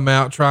going to come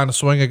out trying to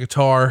swing a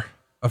guitar.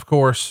 Of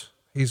course,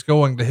 he's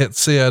going to hit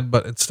Sid,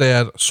 but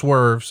instead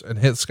swerves and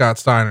hits Scott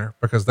Steiner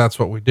because that's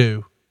what we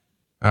do.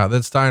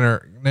 Then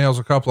Steiner nails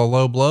a couple of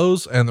low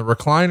blows and the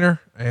recliner,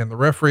 and the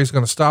referee's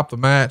going to stop the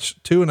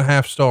match.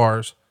 2.5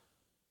 stars.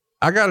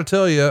 I got to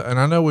tell you, and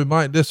I know we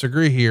might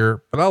disagree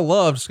here, but I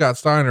loved Scott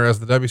Steiner as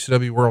the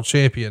WCW World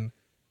Champion.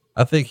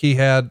 I think he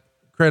had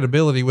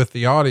credibility with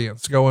the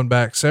audience going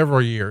back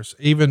several years,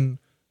 even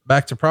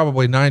back to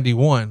probably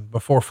 91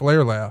 before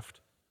Flair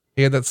left.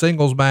 He had that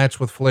singles match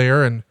with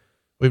Flair, and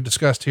we've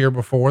discussed here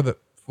before that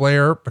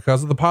Flair,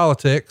 because of the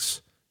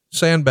politics,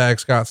 sandbagged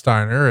Scott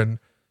Steiner. And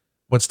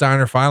when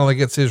Steiner finally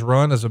gets his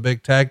run as a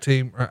big tag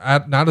team,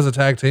 not as a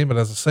tag team, but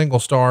as a single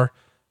star,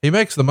 he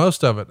makes the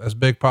most of it as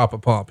Big Papa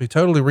Pump. He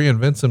totally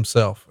reinvents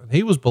himself, and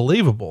he was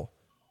believable.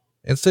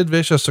 And Sid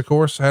Vicious, of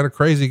course, had a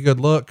crazy good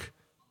look,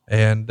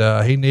 and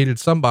he needed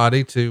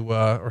somebody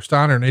or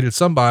Steiner needed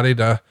somebody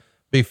to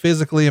be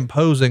physically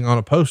imposing on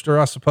a poster,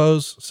 I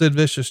suppose. Sid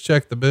Vicious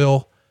checked the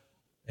bill,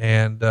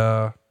 and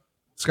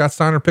Scott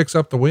Steiner picks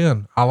up the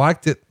win. I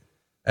liked it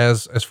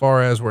as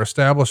far as we're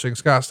establishing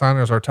Scott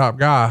Steiner as our top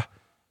guy,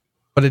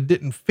 but it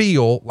didn't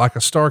feel like a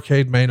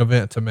Starrcade main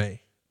event to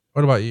me.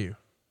 What about you?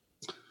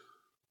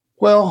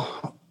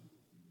 Well,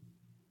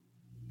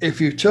 if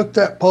you took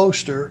that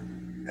poster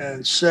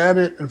and sat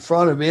it in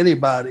front of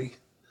anybody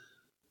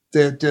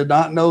that did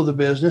not know the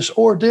business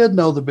or did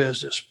know the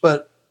business,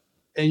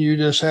 and you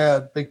just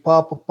had Big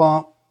Papa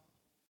Pump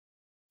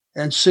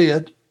and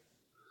Sid,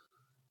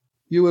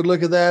 you would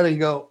look at that and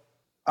go,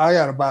 I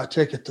got to buy a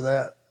ticket to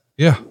that.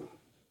 Yeah.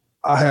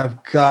 I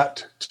have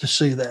got to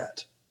see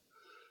that.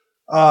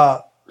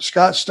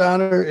 Scott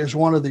Steiner is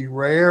one of the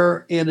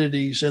rare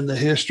entities in the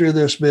history of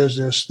this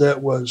business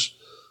that was,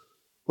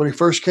 when he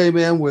first came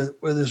in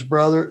with his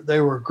brother, they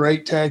were a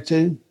great tag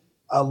team.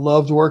 I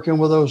loved working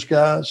with those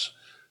guys.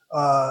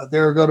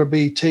 There are going to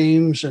be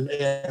teams and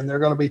there are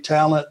going to be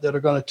talent that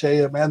are going to tell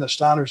you, man, the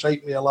Steiners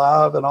ate me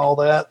alive and all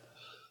that,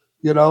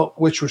 you know,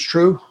 which was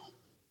true.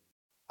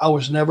 I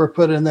was never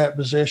put in that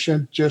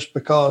position just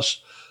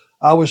because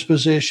I was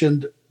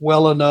positioned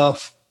well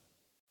enough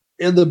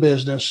in the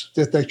business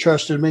that they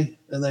trusted me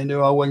and they knew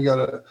I wasn't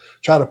going to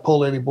try to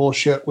pull any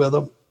bullshit with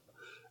them.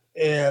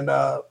 And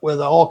with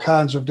all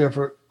kinds of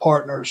different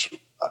partners,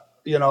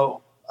 you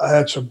know, I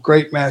had some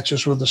great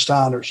matches with the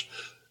Steiners.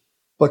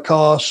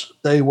 because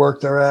they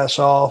worked their ass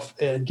off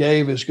and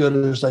gave as good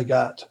as they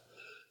got.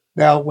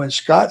 Now, when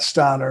Scott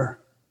Steiner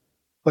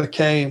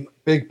became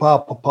Big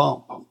Papa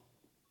Pump,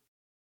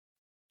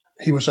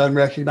 he was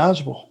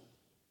unrecognizable.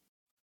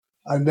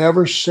 I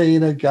never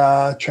seen a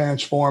guy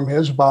transform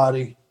his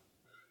body.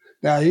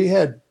 Now, he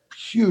had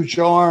huge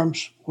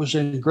arms, was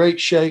in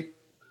great shape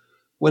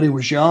when he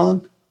was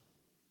young,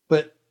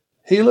 but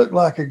he looked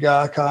like a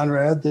guy,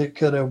 Conrad, that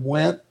could have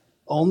went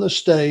on the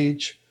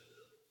stage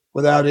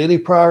without any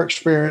prior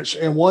experience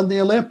and won the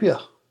Olympia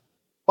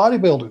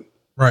bodybuilding.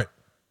 Right.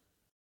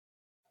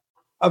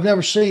 I've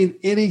never seen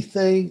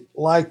anything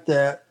like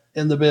that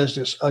in the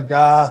business. A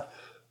guy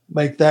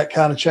make that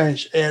kind of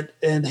change.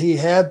 And he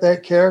had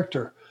that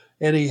character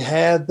and he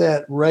had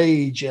that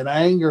rage and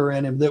anger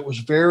in him that was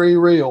very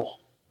real,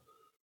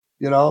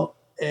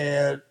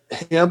 and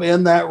him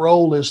in that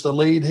role as the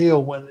lead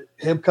heel, when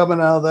him coming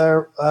out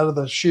of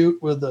the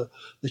chute with the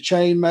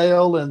chain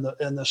mail and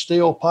the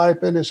steel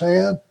pipe in his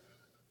hand,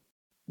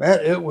 man,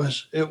 it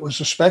was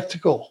a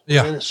spectacle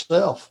in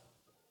itself.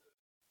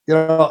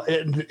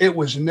 It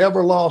was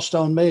never lost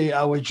on me.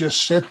 I would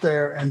just sit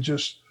there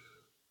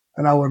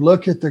and I would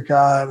look at the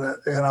guy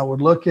and I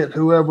would look at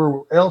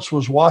whoever else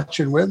was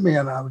watching with me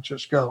and I would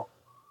just go,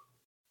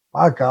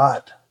 my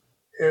God,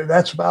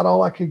 that's about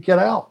all I could get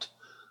out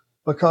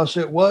because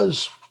it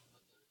was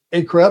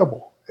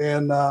incredible.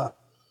 And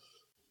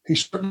he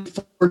certainly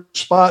third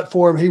spot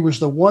for him. He was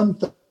the one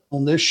thing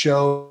on this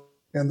show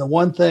and the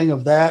one thing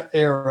of that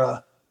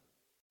era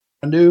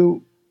I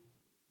knew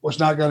was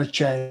not going to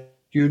change.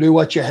 You knew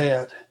what you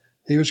had.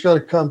 He was going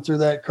to come through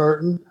that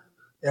curtain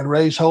and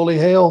raise holy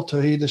hell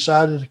till he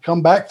decided to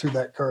come back through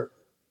that curtain.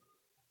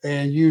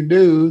 And you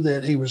knew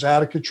that he was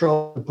out of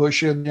control,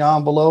 pushing the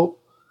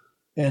envelope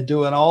and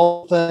doing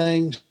all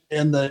things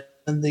in the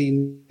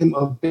name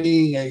of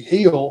being a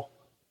heel,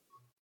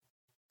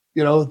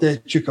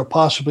 that you could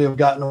possibly have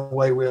gotten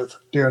away with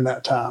during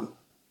that time.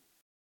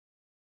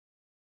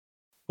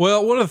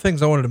 Well, one of the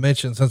things I wanted to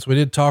mention, since we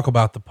did talk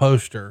about the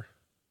poster,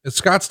 is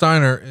Scott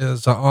Steiner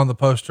is on the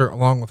poster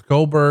along with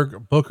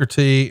Goldberg, Booker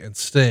T, and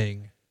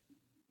Sting.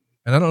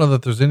 And I don't know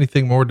that there's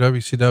anything more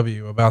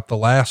WCW about the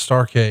last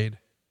Starrcade.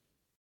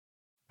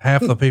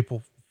 Half the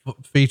people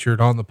featured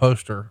on the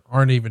poster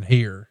aren't even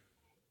here.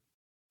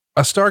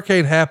 A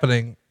Starrcade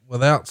happening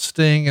without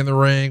Sting in the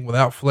ring,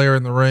 without Flair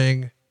in the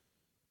ring,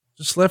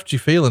 just left you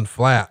feeling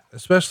flat,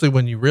 especially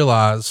when you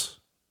realize,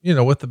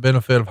 with the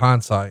benefit of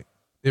hindsight,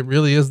 it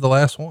really is the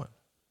last one.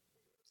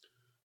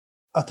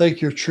 I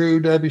think your true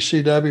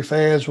WCW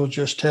fans will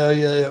just tell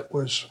you it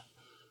was,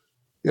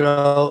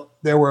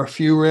 there were a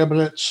few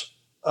remnants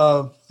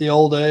of the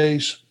old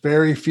days,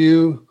 very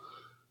few.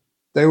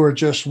 They were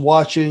just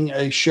watching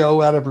a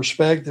show out of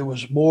respect. It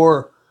was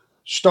more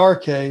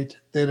Starrcade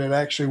than it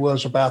actually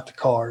was about the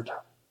card.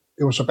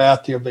 It was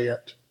about the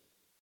event.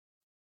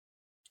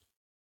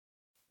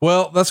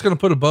 Well, that's going to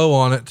put a bow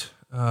on it.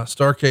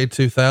 Starrcade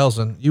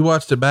 2000. You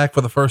watched it back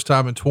for the first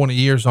time in 20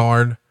 years,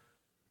 Arn.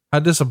 How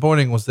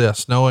disappointing was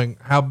this, knowing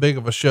how big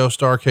of a show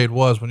Starrcade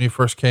was when you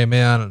first came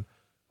in and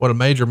what a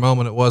major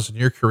moment it was in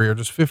your career,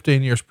 just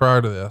 15 years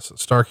prior to this at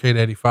Starrcade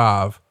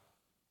 85.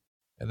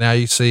 And now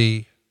you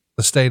see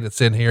the state it's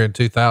in here in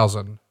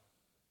 2000.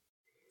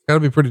 It's got to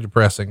be pretty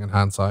depressing in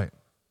hindsight.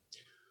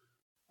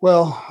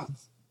 Well,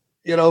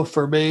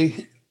 for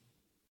me,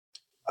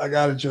 I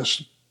got to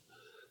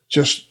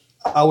just,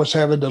 I was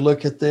having to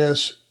look at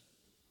this.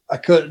 I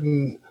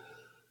couldn't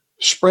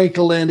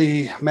sprinkle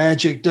any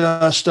magic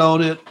dust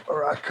on it,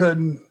 or I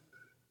couldn't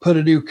put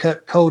a new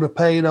coat of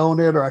paint on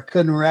it, or I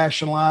couldn't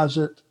rationalize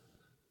it.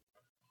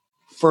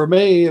 For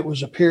me, it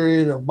was a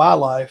period of my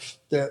life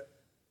that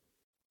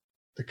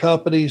the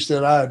companies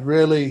that I had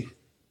really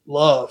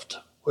loved,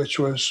 which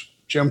was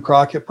Jim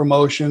Crockett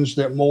Promotions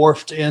that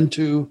morphed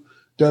into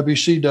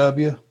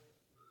WCW,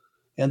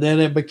 and then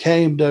it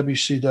became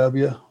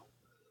WCW.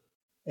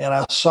 And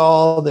I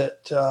saw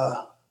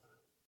that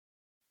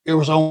it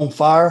was on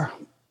fire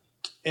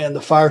and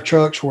the fire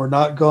trucks were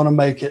not going to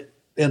make it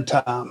in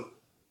time.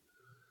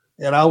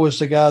 And I was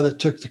the guy that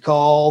took the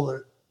call,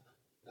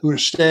 who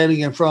was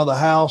standing in front of the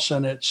house,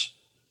 and it's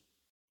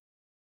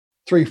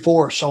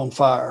 3/4 on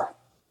fire.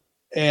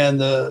 And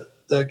the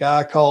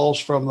guy calls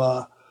from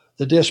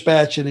the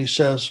dispatch and he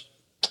says,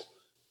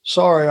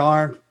 "Sorry,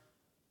 Arn,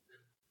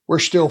 we're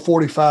still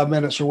 45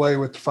 minutes away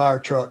with the fire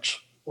trucks.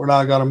 We're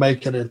not going to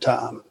make it in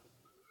time."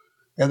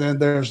 And then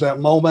there's that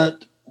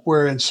moment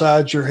where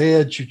inside your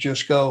head, you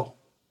just go,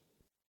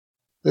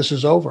 this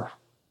is over.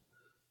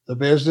 The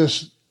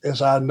business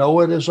as I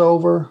know it is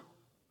over.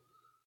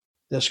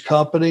 This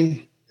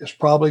company is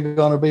probably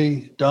going to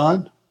be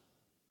done.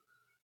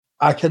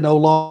 I can no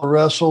longer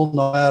wrestle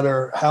no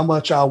matter how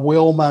much I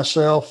will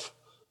myself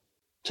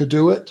to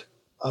do it.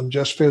 I'm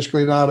just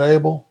physically not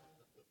able.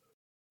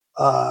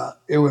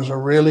 It was a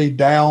really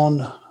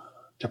down,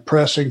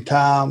 depressing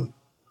time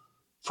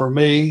for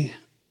me,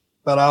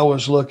 but I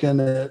was looking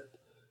at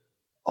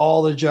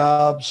all the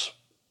jobs,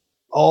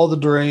 all the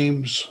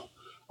dreams,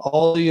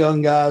 all the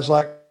young guys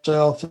like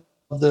myself,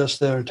 this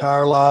their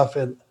entire life,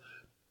 and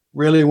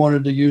really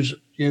wanted to use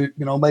it,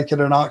 make it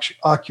an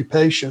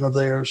occupation of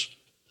theirs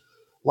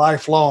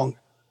lifelong,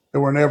 that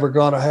we're never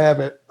going to have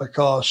it,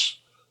 because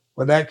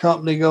when that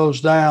company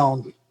goes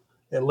down,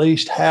 at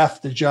least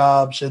half the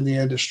jobs in the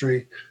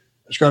industry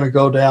is going to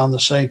go down the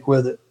sink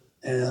with it.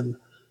 And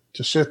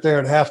to sit there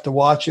and have to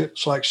watch it,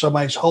 it's like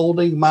somebody's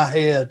holding my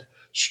head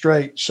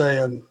straight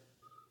saying,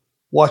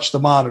 watch the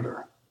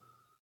monitor.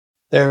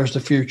 There's the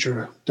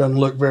future. Doesn't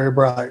look very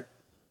bright.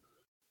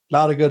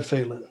 Not a good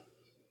feeling.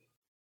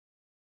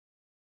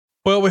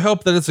 Well, we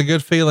hope that it's a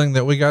good feeling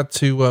that we got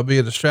to be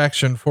a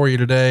distraction for you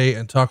today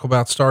and talk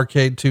about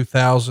Starrcade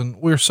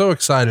 2000. We're so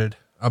excited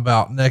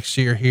about next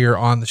year here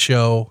on the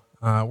show.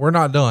 We're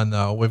not done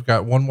though. We've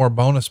got one more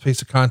bonus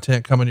piece of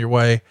content coming your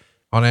way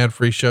on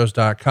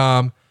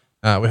adfreeshows.com.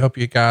 We hope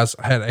you guys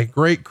had a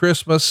great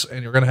Christmas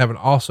and you're going to have an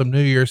awesome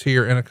New Year's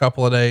here in a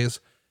couple of days.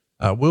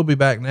 We'll be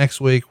back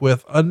next week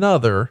with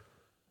another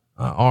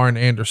Arn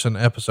Anderson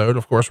episode.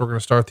 Of course, we're going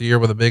to start the year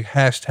with a big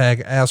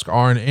hashtag Ask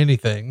Arn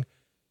Anything.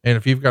 And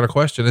if you've got a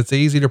question, it's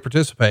easy to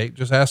participate.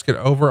 Just ask it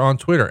over on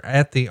Twitter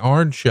at The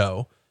Arn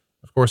Show.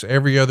 Of course,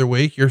 every other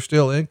week, you're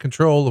still in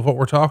control of what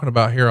we're talking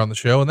about here on the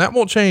show, and that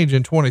won't change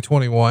in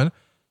 2021.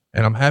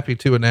 And I'm happy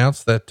to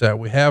announce that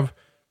we have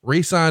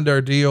re-signed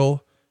our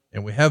deal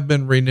and we have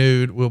been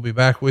renewed. We'll be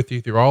back with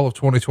you through all of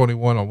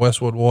 2021 on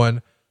Westwood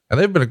One. And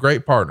they've been a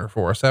great partner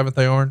for us, haven't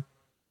they, Arn?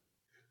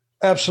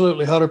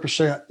 Absolutely,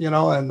 100%.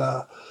 And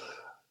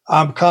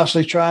I'm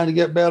constantly trying to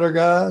get better,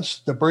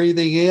 guys. The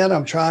breathing in,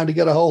 I'm trying to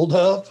get a hold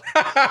of.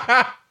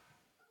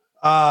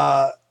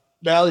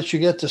 Now that you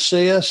get to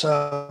see us,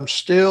 I'm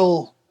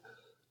still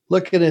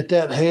looking at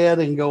that head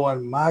and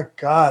going, my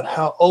God,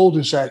 how old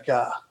is that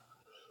guy?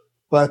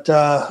 But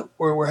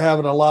we're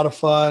having a lot of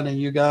fun, and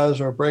you guys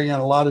are bringing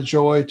a lot of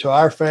joy to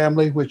our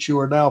family, which you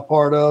are now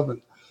part of,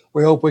 and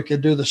we hope we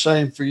can do the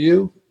same for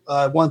you.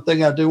 One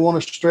thing I do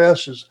want to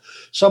stress is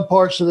some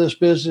parts of this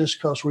business,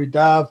 because we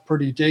dive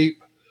pretty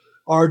deep,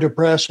 are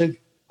depressing.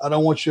 I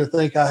don't want you to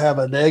think I have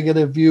a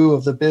negative view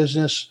of the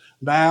business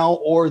now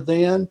or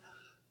then,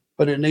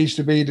 but it needs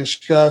to be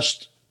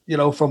discussed,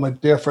 from a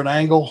different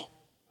angle,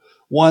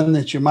 one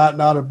that you might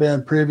not have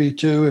been privy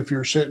to if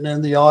you're sitting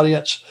in the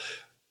audience.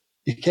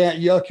 You can't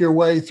yuck your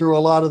way through a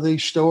lot of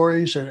these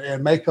stories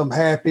and make them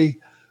happy,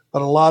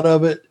 but a lot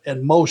of it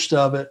and most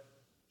of it,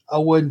 I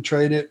wouldn't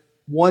trade it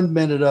 1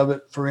 minute of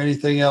it for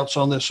anything else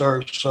on this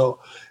earth. So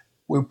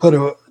we put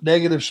a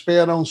negative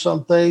spin on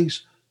some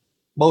things.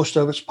 Most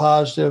of it's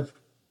positive,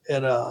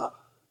 and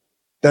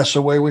that's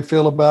the way we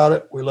feel about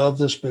it. We love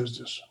this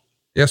business.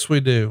 Yes, we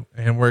do.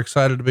 And we're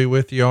excited to be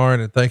with you, Arn,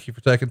 and thank you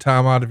for taking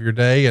time out of your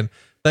day. And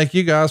thank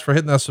you guys for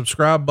hitting that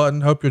subscribe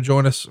button. Hope you'll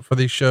join us for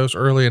these shows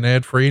early and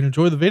ad free, and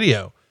enjoy the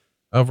video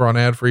over on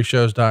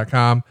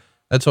adfreeshows.com.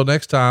 Until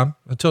next time,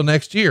 until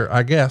next year,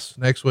 I guess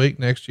next week,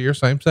 next year,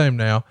 same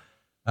now.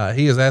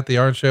 He is at The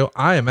Arn Show.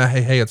 I am at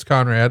Hey, it's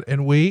Conrad,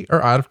 and we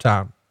are out of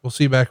time. We'll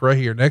see you back right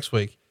here next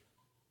week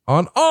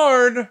on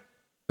Arn.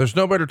 There's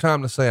no better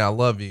time to say I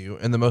love you,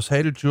 and the most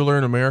hated jeweler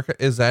in America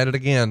is at it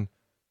again.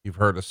 You've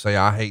heard us say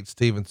I hate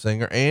Steven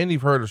Singer, and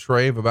you've heard us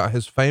rave about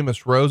his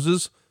famous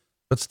roses,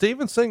 but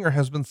Steven Singer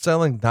has been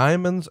selling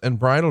diamonds and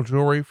bridal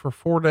jewelry for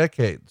 4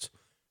 decades.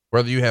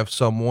 Whether you have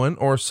someone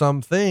or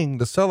something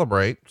to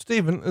celebrate,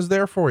 Steven is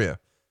there for you.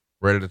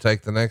 Ready to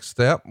take the next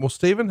step? Well,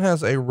 Steven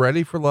has a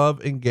Ready for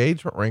Love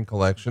engagement ring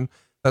collection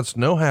that's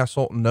no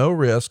hassle, no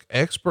risk,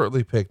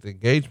 expertly picked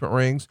engagement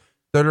rings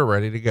that are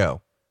ready to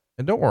go.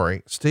 And don't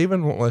worry,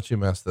 Steven won't let you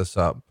mess this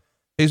up.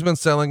 He's been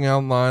selling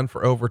online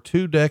for over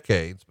 2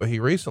 decades, but he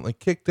recently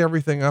kicked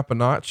everything up a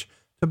notch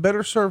to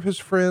better serve his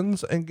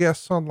friends and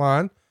guests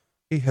online.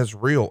 He has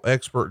real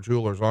expert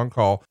jewelers on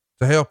call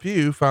to help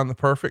you find the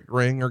perfect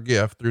ring or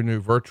gift through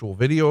new virtual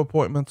video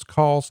appointments,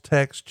 calls,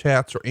 texts,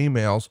 chats, or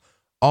emails,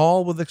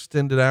 all with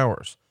extended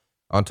hours.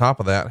 On top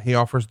of that, he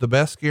offers the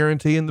best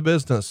guarantee in the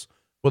business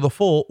with a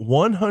full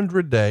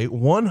 100-day,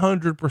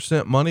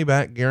 100%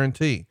 money-back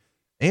guarantee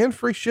and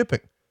free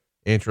shipping.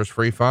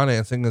 Interest-free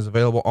financing is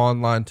available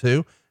online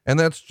too, and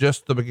that's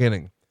just the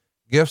beginning.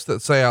 Gifts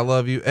that say I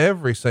love you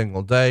every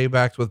single day,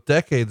 backed with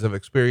decades of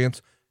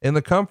experience in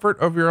the comfort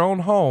of your own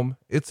home.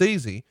 It's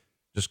easy.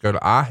 Just go to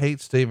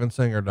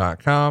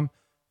IHateStevenSinger.com.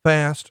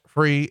 Fast,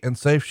 free, and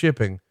safe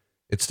shipping.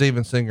 It's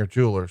Steven Singer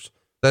Jewelers.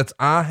 That's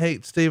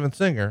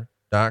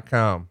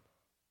IHateStevenSinger.com.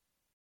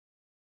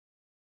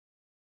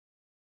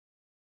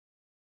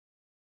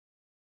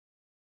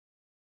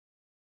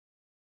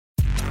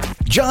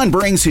 John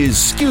brings his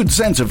skewed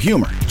sense of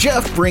humor.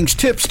 Jeff brings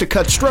tips to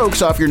cut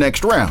strokes off your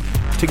next round.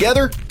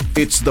 Together,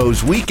 it's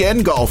those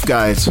weekend golf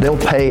guys. They'll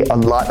pay a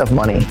lot of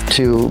money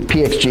to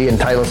PXG and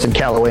Titleist and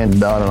Callaway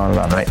and on and on and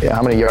on, right?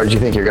 How many yards do you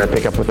think you're going to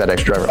pick up with that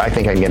extra driver? I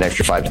think I can get an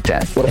extra 5 to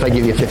 10. What if I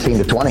give you 15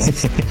 to 20?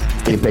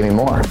 You pay me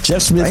more.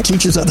 Jeff Smith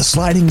teaches on the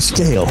sliding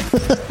scale.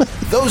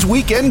 Those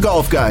Weekend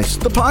Golf Guys,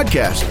 the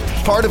podcast,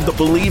 part of the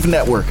Believe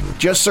Network.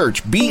 Just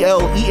search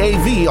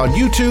BLEAV on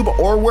YouTube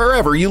or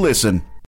wherever you listen.